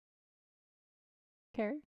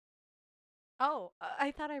 Carrie? Oh,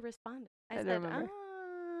 I thought I responded. I I said, don't remember.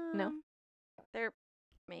 No? There,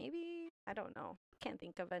 maybe. I don't know. Can't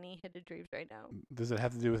think of any hidden dreams right now. Does it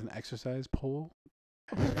have to do with an exercise pole?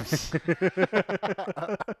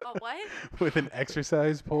 Oh, what? With an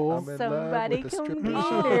exercise pole? I'm in Somebody love with a come stripper. get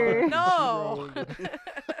Oh, her. no.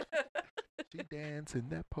 She dancing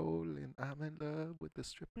that pole, and I'm in love with the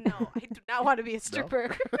stripper. No, I do not want to be a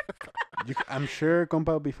stripper. I'm sure Compa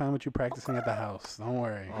will be fine with you practicing at the house. Don't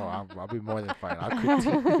worry. Oh, I'll be more than fine. I'll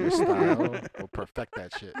critique your style. We'll perfect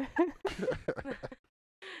that shit.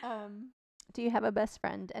 Do you have a best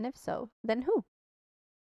friend? And if so, then who?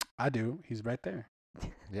 I do. He's right there.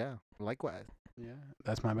 Yeah, likewise. Yeah,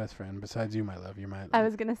 that's my best friend. Besides you, my love, you're my. I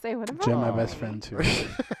was gonna say, what about Jen, my Aw. best friend too.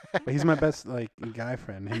 But he's my best like guy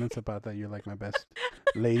friend. Him and Zapata, you're like my best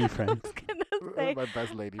lady friend. I was gonna say, My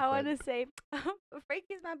best lady I want friend. to say,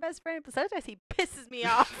 Frankie's my best friend, but sometimes he pisses me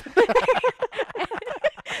off.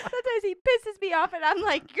 Sometimes he pisses me off, and I'm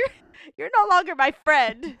like, you're no longer my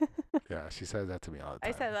friend. Yeah, she says that to me all the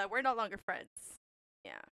I time. said that we're no longer friends.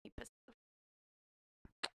 Yeah, he pisses.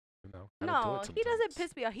 You know, No, he doesn't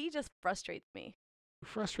piss me off. He just frustrates me. You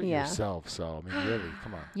frustrate Yeah. yourself, so I mean, really,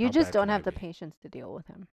 come on. You how just bad don't can I have the be? patience to deal with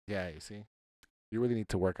him. Yeah, you see, you really need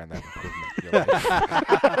to work on that improvement in your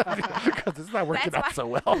life because it's not working That's out so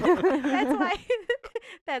well. That's why.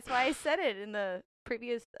 That's why I said it in the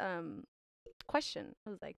previous question. I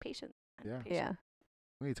was like, patience. Yeah. Patience. Yeah.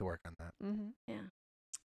 We need to work on that. Mm-hmm. Yeah.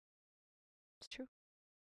 It's true.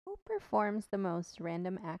 Who performs the most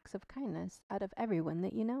random acts of kindness out of everyone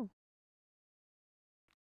that you know?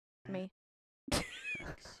 Me.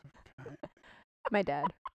 My dad.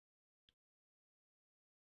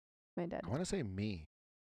 My dad. I want to say me,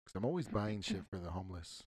 because I'm always buying shit for the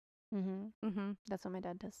homeless. Mm-hmm. Mm-hmm. That's what my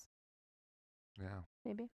dad does. Yeah.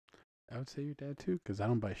 Maybe. I would say your dad too, because I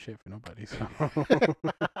don't buy shit for nobody. So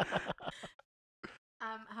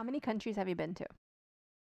How many countries have you been to?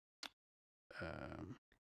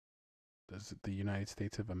 does the United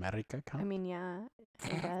States of America count? I mean, yeah.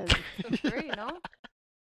 It does. Three, no?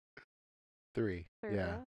 3. Three, Yeah.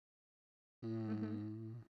 right?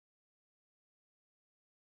 Mm,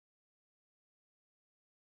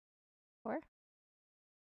 4?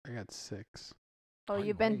 I got 6. Oh, Oh,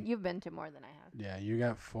 you've been to more than I have. Yeah, you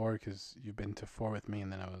got 4 because you've been to 4 with me,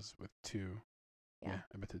 and then I was with 2. Yeah.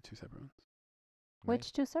 I've been to 2 separate ones.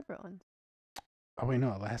 Which 2 separate ones? Oh wait, no,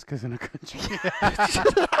 Alaska's in a country.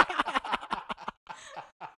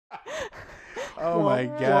 Oh my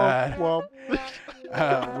God.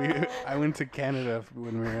 I went to Canada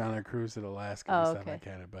when we were on a cruise to Alaska. Oh, We stopped okay. by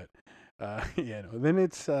Canada, but yeah, no. Then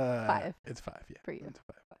it's 5. It's 5, yeah. For you. It's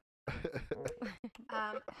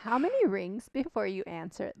 5. How many rings before you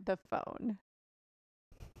answer the phone?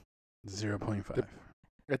 0.5.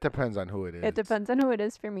 It depends on who it is. It depends on who it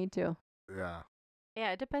is for me too. Yeah.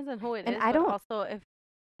 Yeah, it depends on who it is. And I but don't- Also, if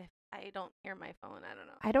I don't hear my phone, I don't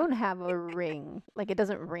know. I don't have a ring. Like it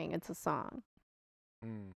doesn't ring. It's a song.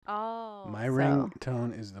 Mm. Oh. My So-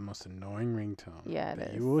 ringtone is the most annoying ringtone Yeah, it that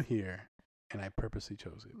is. you will hear, and I purposely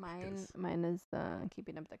chose it. Mine is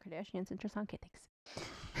Keeping Up with the Kardashians intro song. Okay, thanks.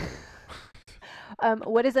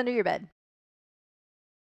 What is under your bed?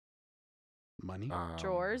 Money.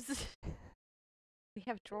 Drawers. We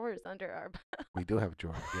have drawers under our. We do have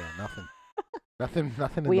drawers. Yeah, nothing.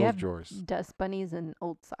 Nothing in We those have drawers. Dust bunnies and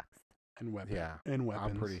old socks And weapons. Yeah, And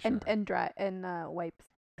weapons. I'm pretty sure. and wipes.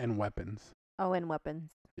 And weapons. Oh, and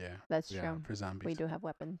weapons. Yeah. That's Yeah, true. For zombies. We do have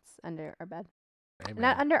weapons under our bed. Hey, Not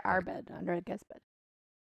man, under our gotta- bed, under a guest bed.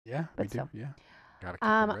 Yeah, but we do. still. Yeah. Gotta keep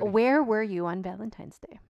it ready. Where were you on Valentine's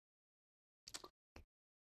Day?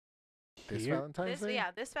 This Here? Valentine's Day?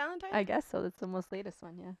 This Valentine's. I guess so. That's the most latest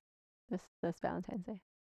one, yeah. This Valentine's Day.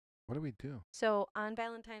 What do we do? So on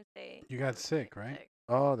Valentine's Day. You I got was sick, really right? sick.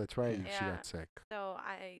 Oh, that's right. Yeah. She Yeah. got sick. So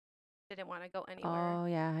I didn't want to go anywhere. Oh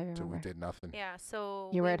yeah, I remember. So we did nothing. Yeah. So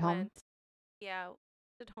You were we at home? went- Yeah,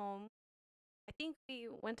 at home. I think we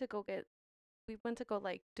went to go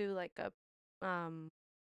like do like a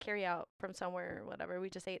carry out from somewhere or whatever. We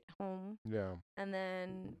just ate at home, Yeah. and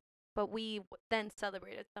then but we then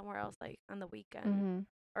celebrated somewhere else, like on the weekend Mm-hmm.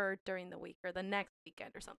 or during the week or the next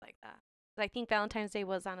weekend or something like that. 'Cause I think Valentine's Day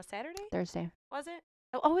was on a Saturday. Thursday, Was it?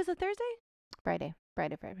 Oh, was it Thursday? Friday. It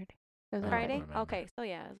was I on don't Friday? remember. Okay, so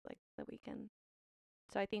yeah, it was like the weekend.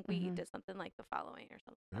 So I think we Mhm. did something like the following or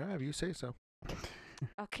something. Yeah, if you say so.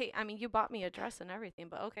 Okay, I mean you bought me a dress and everything,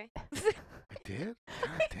 but okay. I did?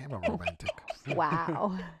 God damn, I'm romantic.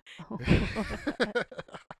 Wow.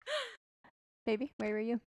 Baby, where were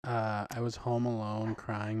you? I was home alone,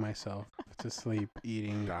 crying myself to sleep,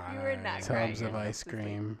 eating You were not Dying. crying tubs of yourself ice to sleep.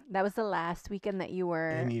 cream. That was the last weekend that you were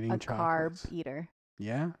And eating a chocolates. carb eater.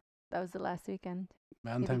 Yeah. That was the last weekend.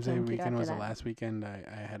 Valentine's Day became keto weekend was after the that. last weekend I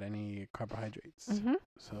had any carbohydrates. Mm-hmm.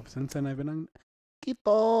 So since then I've been on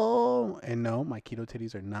keto. And no, my keto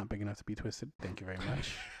titties are not big enough to be twisted. Thank you very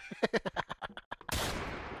much.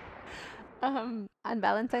 On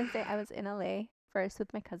Valentine's Day, I was in LA first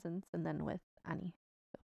with my cousins and then with Annie.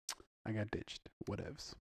 I got ditched.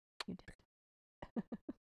 Whatevs. You did.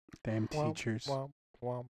 Damn Womp, teachers. womp,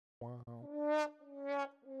 womp, womp.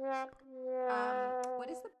 What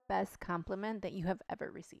is the best compliment that you have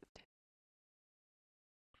ever received?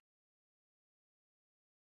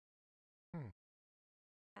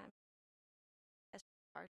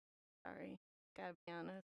 Sorry, gotta be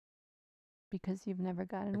honest. Because you've never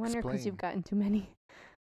gotten one or because Explain. you've gotten too many?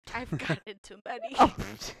 I've gotten too many.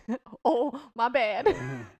 Oh, my bad.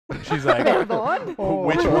 She's like, Perdón.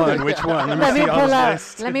 which one? Which one? Let me Let me see all pull this out.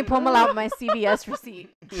 list. Let me pull out my CVS receipt.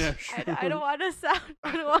 Yeah, I don't want to sound.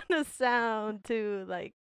 I don't want to sound too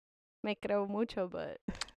like me creo mucho, but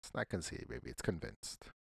It's not conceited, baby. It's convinced.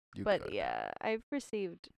 You but good. yeah, I've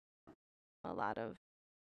received a lot of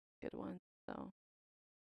good ones. So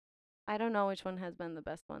I don't know which one has been the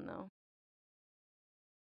best one though.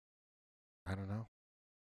 I don't know.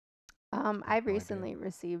 I've No idea. recently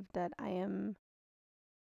received that I am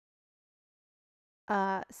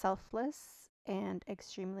selfless and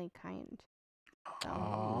extremely kind.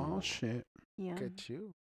 Oh shit. Yeah. Look at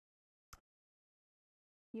you.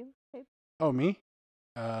 You, babe? Oh, me?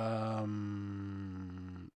 I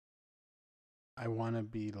want to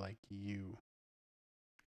be like you.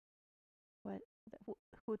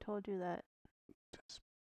 Who told you that? Just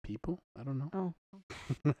people? I don't know. Oh.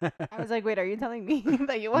 I was like, wait, are you telling me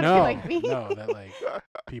that you want to no, be like me? no, that like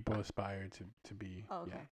people aspire to be. Oh,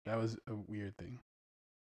 okay. Yeah, that was a weird thing.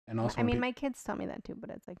 And Well, also, I when mean, peop- my kids tell me that too, but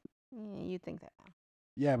it's like, you think that now.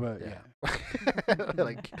 yeah, but yeah.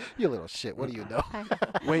 Like, you little shit. What do you know?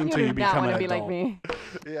 Wait until do you not become wanna an be like adult. me.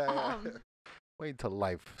 Yeah. Wait until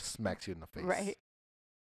life smacks you in the face. Right.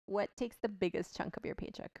 What takes the biggest chunk of your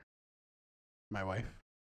paycheck? My wife.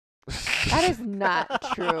 That is not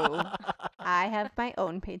true. I have my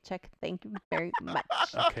own paycheck. Thank you very much.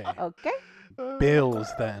 Okay. Okay. Bills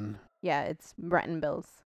then. Yeah, it's rent and bills.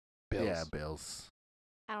 Bills. Yeah, bills.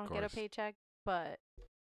 I don't get a course. paycheck, but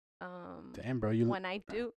Damn, bro, you. when I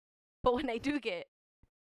do get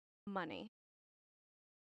money,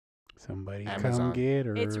 Somebody Amazon. come get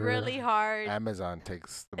her. it's really hard. Amazon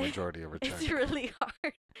takes the majority of her check. It's really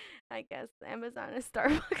hard. I guess Amazon and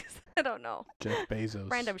Starbucks. I don't know. Jeff Bezos.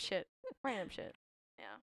 Random shit. Random shit.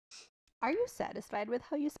 Yeah. Are you satisfied with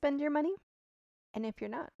how you spend your money? And if you're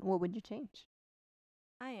not, what would you change?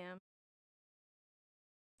 I am.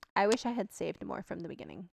 I wish I had saved more from the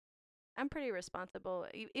beginning. I'm pretty responsible,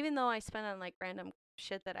 even though I spend on like random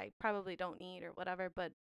shit that I probably don't need or whatever.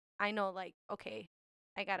 But I know, like, okay,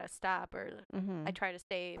 I gotta stop, or Mm-hmm. I try to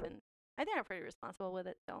save, and I think I'm pretty responsible with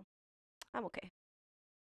it, so I'm okay.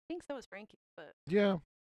 I think so is Frankie, but Yeah.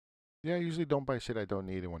 Yeah, I usually don't buy shit I don't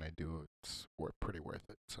need, and when I do, it's pretty worth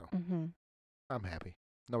it. So Mm-hmm. I'm happy.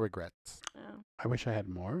 No regrets. yeah. I wish I had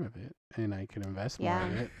more of it and I could invest more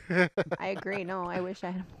of Yeah. it. I agree. No, I wish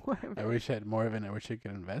I had more of I it. wish I had more of it and I wish I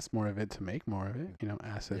could invest more of it to make more of it. You know,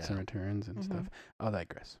 assets and Yeah. returns and stuff. I'll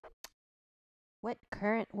digress. What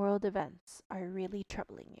current world events are really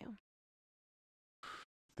troubling you?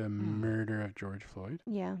 The murder of George Floyd.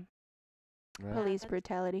 Yeah. Yeah. Police that's-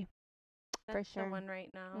 brutality. That's sure. the one right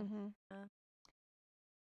now. Mm-hmm. Uh.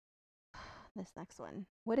 This next one.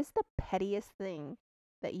 What is the pettiest thing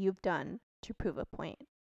that you've done to prove a point?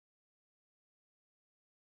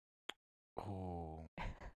 Oh.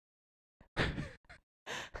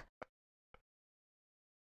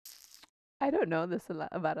 I don't know this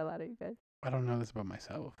about a lot of you guys. I don't know this about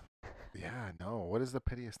myself. Yeah, no. What is the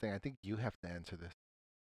pettiest thing? I think you have to answer this.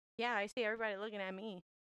 Yeah, I see everybody looking at me.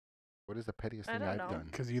 What is the pettiest I thing don't I've know. done?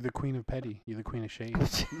 Because you're the queen of petty. You're the queen of shade.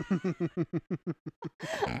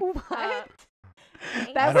 What?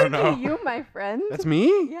 Thank That I don't would know. be you, my friend. That's me?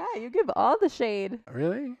 Yeah, you give all the shade.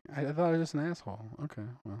 Really? I thought I was just an asshole. Okay,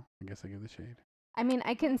 well, I guess I give the shade. I mean,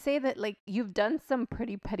 I can say that, like, you've done some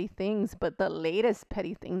pretty petty things, but the latest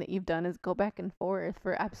petty thing that you've done is go back and forth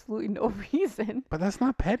for absolutely no reason. But that's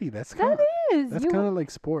not petty. That's kind That of is. that's You, kind of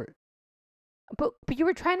like sport. but you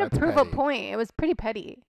were trying to That's prove petty. a point. It was pretty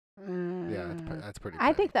petty. Yeah, that's pretty I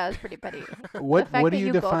petty. think that was pretty petty. What fact what that do you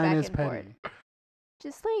you go define back as and forth. petty?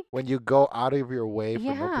 Just like, When you go out of your way for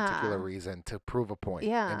no particular Yeah. reason to prove a point.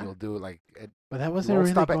 Yeah. And you'll do like it, But that wasn't won't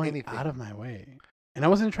really stop at going anything. out of my way, and I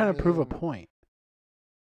wasn't trying to prove a mean- point.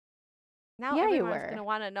 Now Yeah, you everyone's were. gonna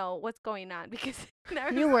want to know what's going on because now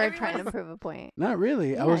you were trying to everyone's- prove a point. Not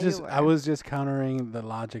really. I Yeah, was you just I were. was just countering the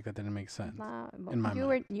logic that didn't make sense. Well, in my you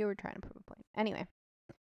mind. were trying to prove a point. Anyway.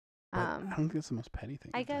 But I don't think it's the most petty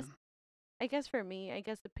thing. I I've guess- done. I guess for me, I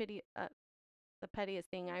guess the pettiest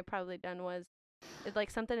thing I probably done was, like,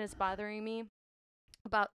 something is bothering me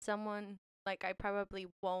about someone. Like, I probably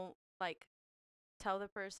won't like tell the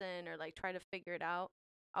person or like try to figure it out.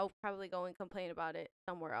 I'll probably go and complain about it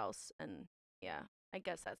somewhere else. And yeah, I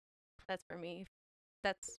guess that's for me.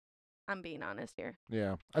 I'm being honest here.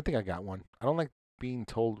 yeah. I think I got one. I don't like being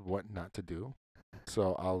told what not to do,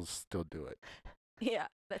 so I'll still do it. Yeah,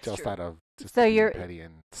 that's Just true. out of just So being you're- petty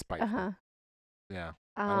and spiteful. Uh-huh. Yeah.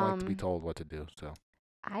 I don't like to be told what to do. So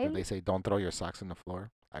if they say don't throw your socks on the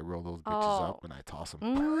floor, I roll those bitches up Oh. and I toss them.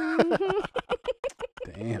 Mhm.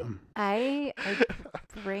 Damn. I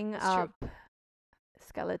bring That's true. up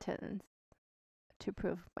skeletons to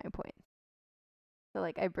prove my point. So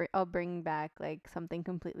like I'll bring back like something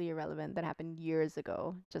completely irrelevant that happened years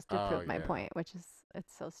ago just to prove my yeah. point, which is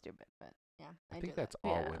it's so stupid, but yeah, I do think that. that's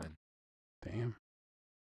all Yeah. women. Damn.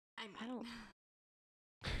 I don't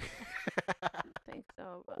think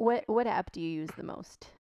so. But What app do you use the most?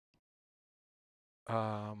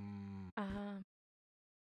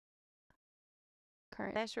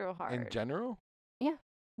 Current. That's real hard. In general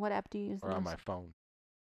What app do you use the or on most? my phone?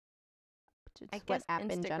 Just I what guess app in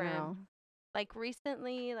Instagram. general? Like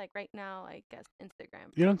recently, like right now, I guess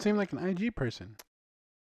Instagram. You don't seem like an IG person.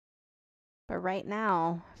 But right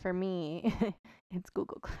now, for me, it's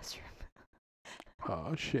Google Classroom.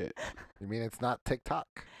 Oh shit. You mean it's not TikTok?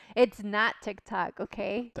 It's not TikTok,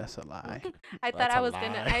 okay? That's a lie. I thought That's I a was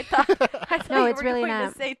gonna. lie. I thought. I thought No, you it's were really going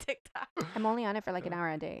not. to say TikTok. I'm only on it for like an hour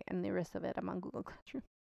a day, and the rest of it I'm on Google Classroom.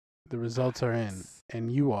 The results are in, Nice.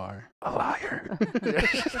 and you are a liar.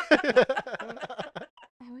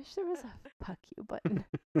 I wish there was a fuck you button.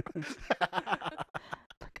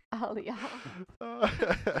 Fuck all y'all.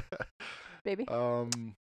 Baby. For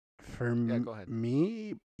Yeah, go ahead.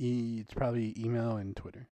 me, it's probably email and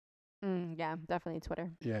Twitter. Yeah, definitely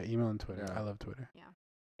Twitter. Yeah, email and Twitter. Yeah. I love Twitter.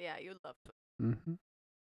 Yeah, you love. Mm-hmm.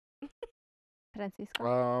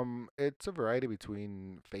 Francisco. It's a variety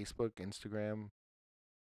between Facebook, Instagram,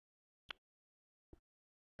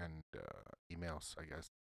 and emails, I guess.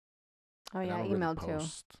 Oh And I yeah, don't really email too.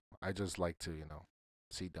 post. I just like to,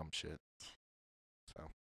 see dumb shit. So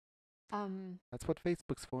that's what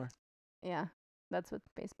Facebook's for. Yeah, that's what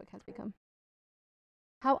Facebook has become.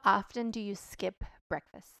 How often do you skip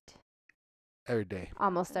breakfast? Every day.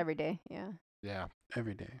 Almost every day. Yeah. Yeah.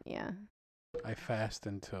 Every day. Yeah. I fast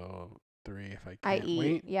until 3 if I I can't eat.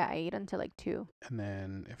 wait. Yeah, I eat until like 2. And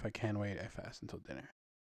then if I can wait, I fast until dinner.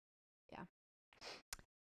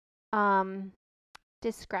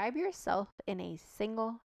 Describe yourself in a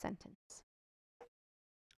single sentence.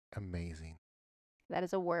 Amazing. That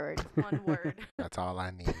is a word. One word. That's all I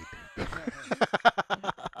need.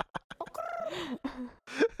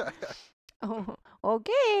 Oh,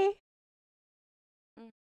 okay.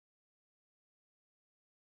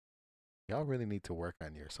 Y'all really need to work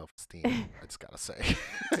on your self-esteem. I just gotta say.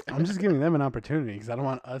 I'm just giving them an opportunity because I don't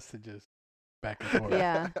want us to just back and forth.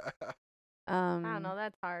 Yeah. I don't know.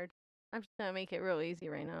 That's hard. I'm just gonna make it real easy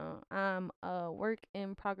right now. I'm a work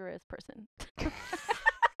in progress person.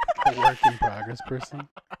 A work in progress person.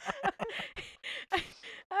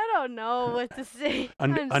 I don't know what to say.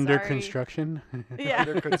 I'm Under sorry. construction. Yeah.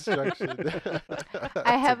 Under construction.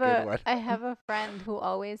 I have That's a good one. I have a friend who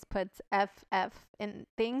always puts FF in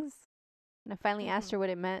things. And I finally asked her what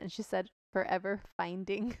it meant, and she said forever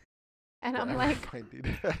finding. And I'm like,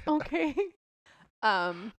 okay.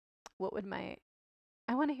 What would my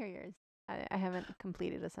I want to hear yours. I haven't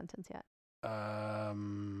completed a sentence yet. I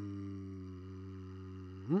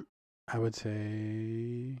would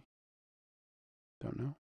say, don't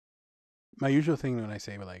know. My usual thing when I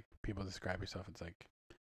say like people describe yourself, it's like,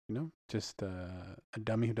 just a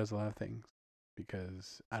dummy who does a lot of things,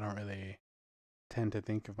 because I don't really tend to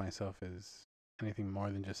think of myself as anything more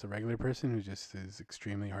than just a regular person who just is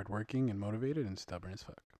extremely hardworking and motivated and stubborn as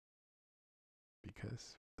fuck.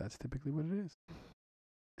 Because that's typically what it is.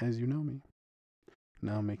 As you know me.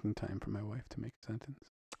 Now I'm making time for my wife to make a sentence.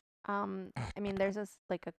 I mean, there's a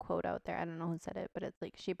quote out there. I don't know who said it, but it's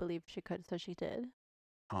like she believed she could, so she did.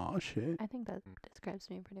 Oh shit. I think that describes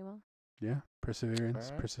me pretty well. Yeah. Perseverance,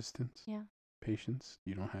 Alright. persistence. Yeah. Patience.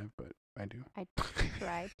 You don't have, but I do. I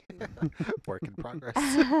tried to. Work in progress.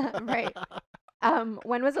 Right.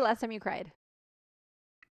 When was the last time you cried?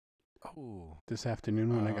 Oh. This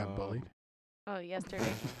afternoon when I got bullied. Oh,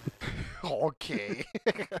 yesterday. Okay.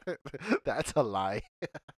 That's a lie.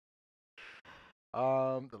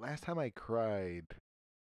 The last time I cried,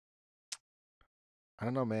 I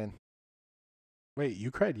don't know, man. Wait,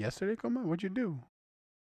 you cried yesterday, Coma? What'd you do?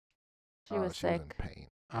 She was she was sick. in pain.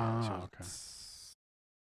 Ah, She was, okay.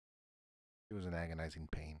 She was in agonizing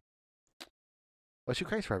pain. Well, she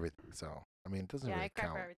cries for everything, so I mean, it doesn't Yeah, I really cry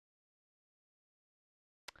count. for everything.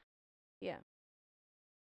 Yeah.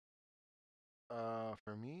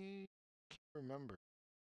 For me, I can't remember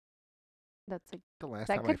That's the last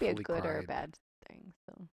that time could I be a fully good or a cried. bad thing.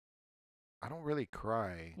 So I don't really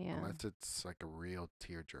cry Yeah. unless it's like a real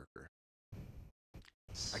tearjerker.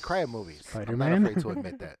 I cry at movies. I'm Spider-Man? not afraid to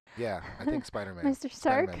admit that. Yeah, I think Spider-Man. Mr.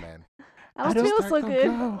 Stark, Spider-Man, man. I don't feel so good.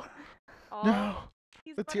 No. Oh, No,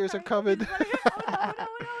 he's the about to tears are cry. coming. He's about to cry.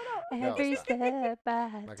 Oh, no, no, no, no. No, Every stop. step I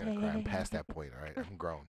I'm not gonna cry. I'm take. past that point. All right, I'm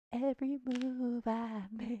grown. every move I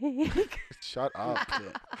make. Shut up.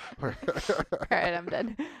 All right, I'm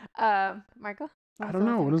done. Marco? when I was don't the last know.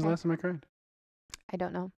 time When you was the cried? last time I cried? I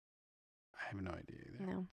don't know. I have no idea either.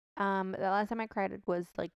 No. The last time I cried was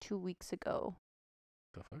like 2 weeks ago.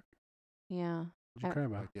 The fuck? Yeah. What'd you cry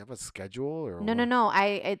about? Like, you have a schedule or No, no, what? no.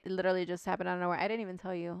 It literally just happened out of nowhere. I didn't even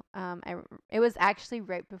tell you. It was actually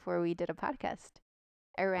right before we did a podcast.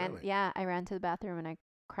 I ran to the bathroom and I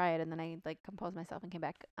cried and then I like composed myself and came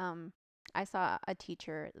back. I saw a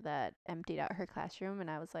teacher that emptied out her classroom and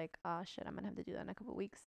I was like, oh shit, I'm gonna have to do that in a couple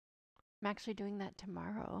weeks. I'm actually doing that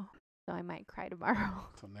tomorrow, so I might cry tomorrow.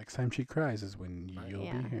 So next time she cries is when you'll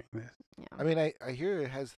Yeah. be hearing this. Yeah. I mean, I hear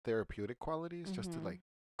it has therapeutic qualities just to Mhm. like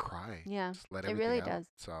cry. Yeah, Just let it everything really out. does.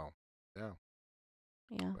 So, yeah.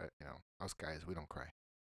 Yeah. But, us guys, we don't cry.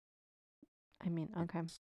 I mean, We okay,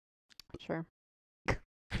 just- sure.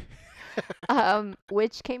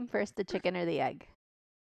 Which came first, the chicken or the egg?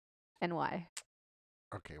 And why?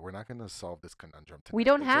 Okay, we're not going to solve this conundrum tonight. We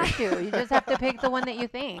don't okay? have to. You just have to pick the one that you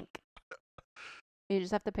think. You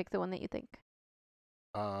just have to pick the one that you think.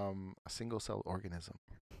 A single cell organism.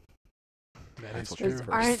 That That's is what true. came Those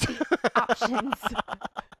aren't first. the options.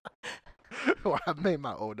 Well, I made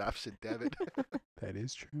my own option, damn it. That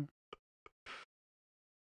is true.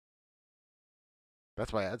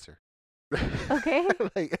 That's my answer. Okay.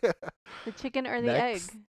 Like, The chicken or the Next.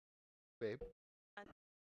 egg? babe.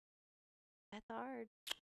 That's hard.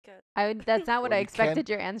 That's not what Well, I you expected can't-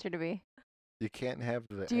 your answer to be. You can't have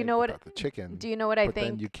the Do you egg know what- without the chicken. Do you know what I but then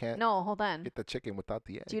think? you can't No, hold on. get the chicken without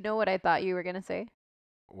the egg. Do you know what I thought you were gonna say?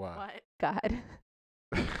 Wow. What? God.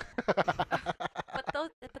 But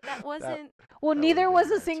that wasn't. Well, That neither would've was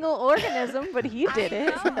been a an single organism, but he did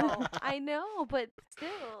it. I know, but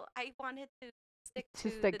still, I wanted to stick To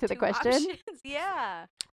to stick to the two question? options. Yeah,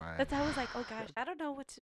 Fine. that's I was like, oh gosh, I don't know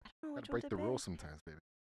which. I don't know Gotta which one break to the pick. rules sometimes, baby.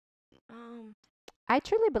 I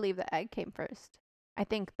truly believe the egg came first. I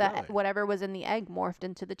think that Really? whatever was in the egg morphed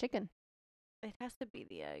into the chicken. It has to be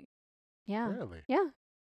the egg. Yeah. Really? Yeah.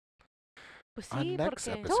 Pues On sí, next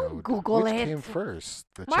porque- episode, Don't Google which it. came first,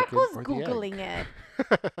 the Marco's chicken or Googling the egg?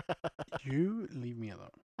 You leave me alone.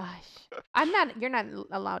 Gosh. You're not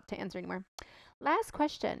allowed to answer anymore. Last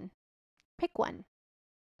question. Pick one.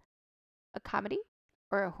 A comedy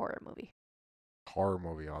or a horror movie? Horror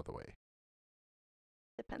movie all the way.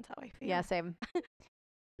 Depends how I feel. Yeah, same. You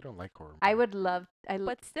don't like horror movies. I would love.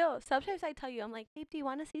 But still, sometimes I tell you, I'm like, babe, do you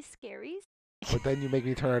want to see scaries? But then you make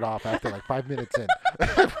me turn it off after like 5 minutes in.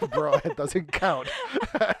 Bro, it doesn't count.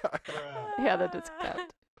 Yeah, that does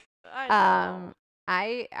count. I know.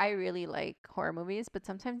 I really like horror movies, but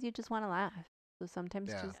sometimes you just want to laugh. So sometimes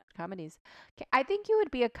Yeah. just comedies. I think you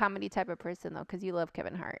would be a comedy type of person though, because you love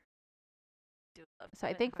Kevin Hart. Do love So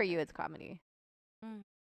I Kevin think for you Hart. it's comedy. I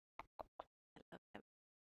love Kevin.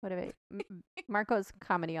 What about Marco's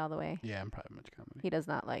comedy all the way? Yeah, I'm probably much comedy. He does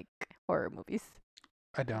not like horror movies.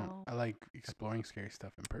 I don't. No. I like exploring scary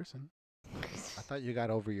stuff in person. I thought you got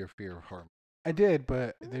over your fear of horror. I did,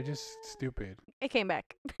 but they're just stupid. It came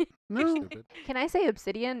back. No, Stupid. Can I say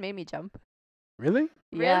Obsidian made me jump? really?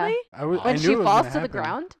 Yeah. Really? I was. When I When knew she it was falls gonna to the happen.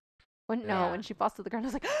 ground? No, Yeah. when she falls to the ground, I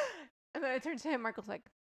was like, and then I turned to him. Marco's like,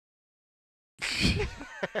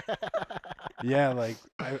 Yeah, like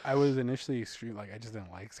I was initially extreme. Like I just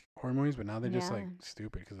didn't like horror movies, but now they're just like Yeah.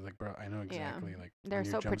 stupid because like, bro, I know exactly like They're when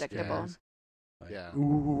your so jump predictable. scares, Like, Yeah.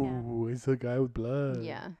 Ooh, it's a guy with blood.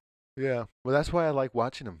 yeah. Yeah. Well, that's why I like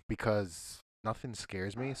watching them because nothing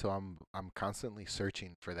scares me. So I'm constantly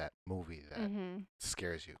searching for that movie that Mm-hmm.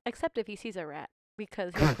 scares you. Except if he sees a rat,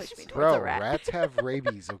 because he'll push me towards Bro, a rat. rats have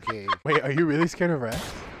rabies. Okay. Wait, are you really scared of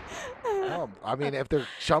rats? I mean, if they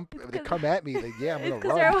Because- come at me, then yeah, I'm gonna Because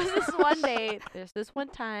run. there was this one day, there's this one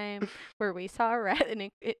time where we saw a rat and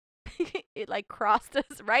it it like crossed us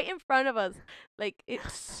right in front of us, like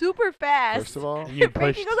it's super fast. First of all, You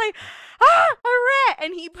Frankie pushed. goes like, ah, a rat,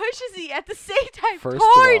 and he pushes me at the same time First of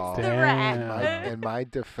towards all- the Damn. rat. in my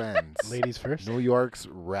defense, Ladies first. New York's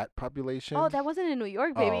rat population. Oh, that wasn't in New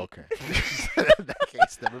York, baby. Oh, okay. In that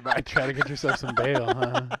case, never I mind. try to get yourself some bail,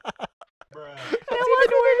 huh? That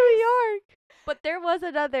wasn't in New York. But there was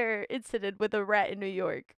another incident with a rat in New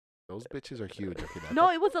York. Those bitches are huge. Okay, No,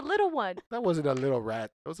 it was a little one. that wasn't a little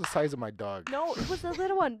rat. That was the size of my dog. No, it was a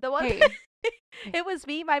little one. The one. Hey. It was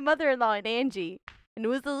me, my mother-in-law, and Angie, and it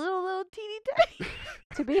was a little teeny tiny.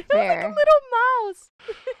 To be It was like a fair, little mouse.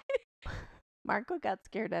 Marco got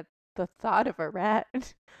scared at the thought of a rat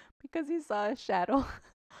because he saw a shadow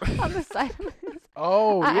on the side of his.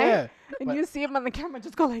 Oh I- yeah. And But- you see him on the camera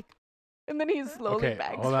just go like, and then he slowly Okay,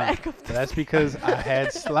 backs hold on. back up. the That's stairs. because I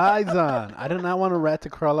had slides on. I did not want a rat to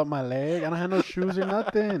crawl up my leg. I don't have no shoes or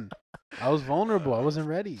nothing. I was vulnerable. I wasn't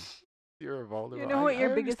ready. You're vulnerable. You know what your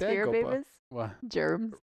biggest fear, babe, is? What?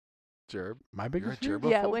 Germs. Gerb. My You're a biggest fear?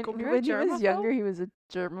 germaphobe. Yeah, when You're a he was germaphobe? younger, he was a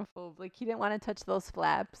germaphobe. Like, he didn't want to touch those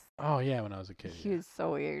flaps. Oh, yeah, when I was a kid. He Yeah. was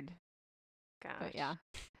so weird. Gosh. But yeah.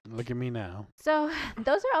 Look at me now. So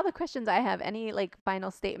those are all the questions I have. Any like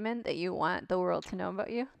final statement that you want the world to know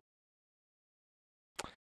about you?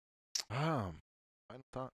 Final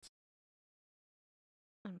thoughts.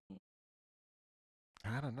 I mean,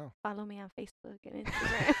 I don't know. follow me on Facebook and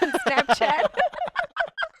Instagram and Snapchat.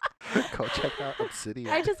 Go check out Obsidian.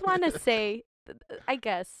 I just want to say, I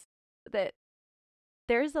guess, that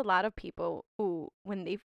there's a lot of people who, when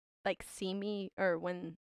they like see me, or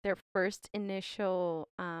when their first initial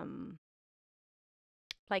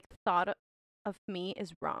like thought of me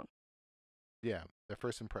is wrong. Yeah, their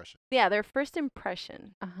first impression. Yeah, their first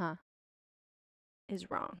impression Uh-huh. is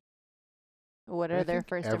wrong. What I are their think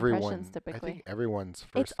first everyone- impressions I typically? think everyone's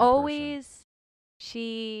first It's impression. always,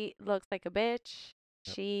 she looks like a bitch.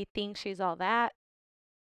 Yep. She thinks she's all that.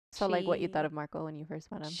 So like what you thought She- of Marco when you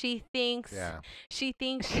first met him? She thinks Yeah. she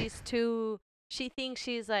thinks she's too. She thinks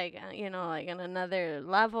she's like like on another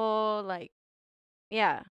level. Like,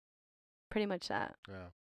 yeah, pretty much that. Yeah.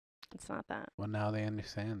 It's not that. Well, now they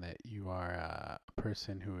understand that you are a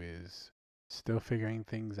person who is still figuring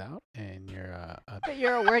things out, and you're But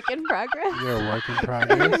you're a work in progress. you're a work in I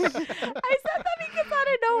progress. said that because I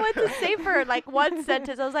didn't know what to say for like one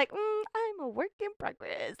sentence. I was like, I'm a work in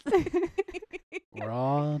progress. We're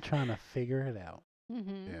all trying to figure it out.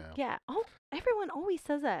 Mm-hmm. Yeah. Yeah. Oh, everyone always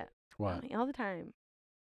says that. What? All the time.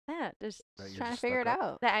 Yeah, just That you're Trying to just figure it stuck up.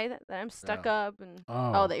 out. that I'm stuck up and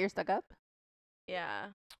Oh, that you're stuck up? yeah.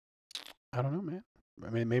 I don't know, man. I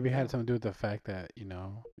mean, maybe it had something to do with the fact that you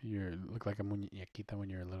look like a muñequita when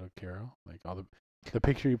you're a little girl. Like all the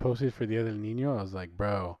picture you posted for Dia del Niño, I was like,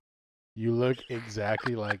 bro, you look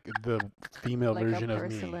exactly like the female Like version a of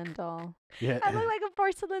me. porcelain doll. Yeah, I look like a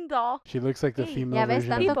porcelain doll. she looks like the Hey, female Ya ves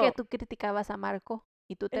version tanto of People- que tú criticabas a Marco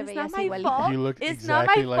y tú te It's veías not my igualito. fault. you look It's not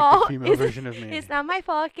exactly my like fault. the female It's- version of me. It's not my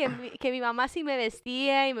fault que mi mamá sí me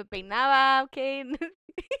vestía y me peinaba, okay?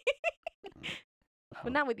 Oh.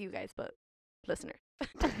 Well, not with you guys, but listeners.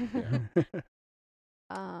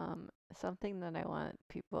 Something that I want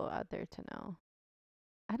people out there to know.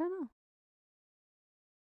 I don't know.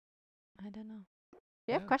 If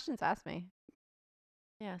you have Yeah. questions, ask me.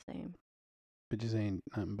 Yeah, same. Bitches ain't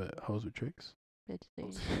nothing but hoes with tricks. Bitch,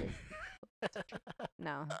 please.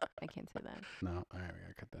 No, I can't say that. No, all right, we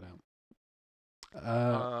gotta cut that out.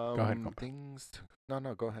 Go ahead, compa. Things. No,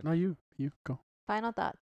 go ahead. No, you go. Final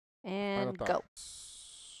thoughts. Final And go.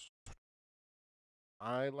 thoughts.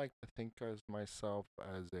 I like to think of myself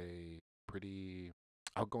as a pretty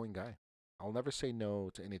outgoing guy. I'll never say no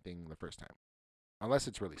to anything the first time, unless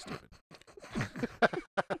it's really stupid.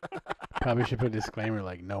 Probably should put a disclaimer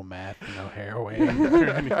like no math, no heroin. or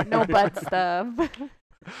anything. No butt stuff.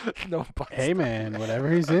 No butt Hey stuff. man,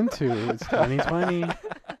 whatever he's into, it's 2020.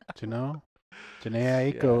 You know,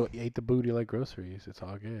 Janae Aiko ate the booty like groceries. It's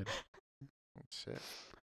all good. Shit.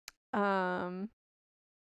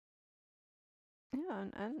 Yeah,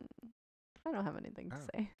 and I don't have anything to Oh.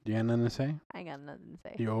 say. Do you have nothing to say? I ain't got nothing to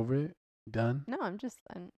say. You over it? Done? No, I'm just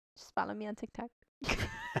follow me on TikTok.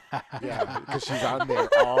 Yeah, because she's on there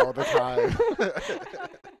all the time.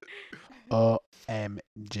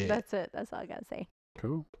 OMG. That's it. That's all I gotta say.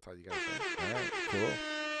 Cool. That's all you gotta say. All right, cool.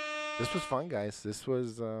 This was fun, guys. This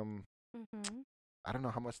was Mm-hmm. I don't know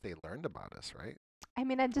how much they learned about us, right? I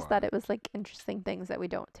mean, I just Wow. thought it was like interesting things that we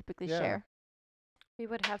don't typically Yeah. share. We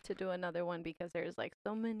would have to do another one because there's like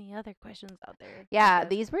so many other questions out there. Yeah, because-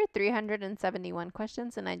 these were 371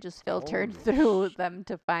 questions, and I just filtered Holy through sh- them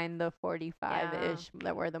to find the 45-ish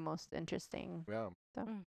that were the most interesting. Yeah.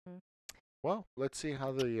 Mhm. Well, let's see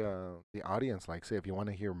how the audience likes it. If you want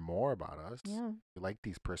to hear more about us, Yeah. if you like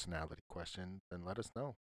these personality questions, then let us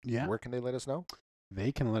know. Yeah. Where can they let us know?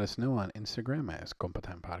 They can let us know on Instagram as Compa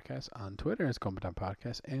Time Podcast, on Twitter as Compa Time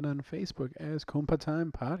Podcast, and on Facebook as Compa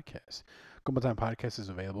Time Podcast. Compa Time Podcast is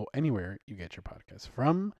available anywhere you get your podcasts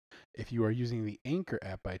from. If you are using the Anchor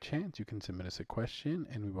app by chance, you can submit us a question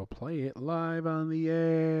and we will play it live on the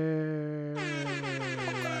air.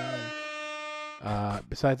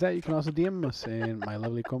 Besides that, you can also DM us, and my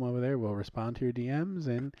lovely Coma over there will respond to your DMs,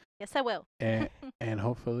 and Yes, I will. and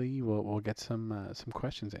hopefully we'll get some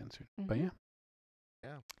questions answered. But Mhm.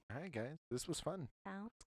 yeah. All right, guys. This was fun. Sounds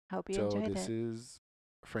Hope you So enjoyed this it. is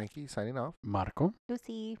Frankie signing off. Marco.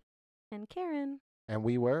 Lucy, and Karen. And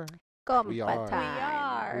we were. compa We are.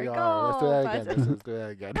 time. We Go, are. Let's do that again. Buzzes. Let's do that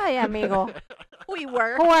again. Hi, amigo. We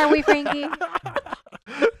were. Who are we, Frankie?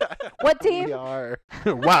 What team? We are.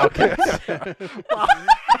 Wildcats. Wow.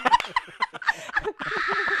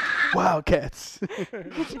 Wildcats. Get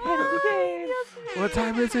your head in the game. What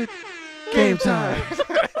time is it? Game time.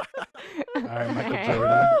 All right, Michael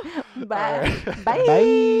Jordan. Bye. Alright. Bye.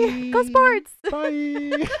 Bye. Go sports.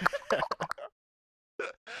 Bye.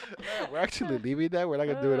 We're actually leaving that. We're not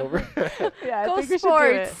gonna do it over. Yeah, I Go think we should do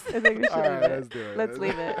sports. it. I think we should All leave right, it. let's do it. Let's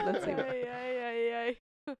leave it. Let's leave it. Ay, ay, ay,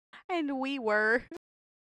 ay. And we were.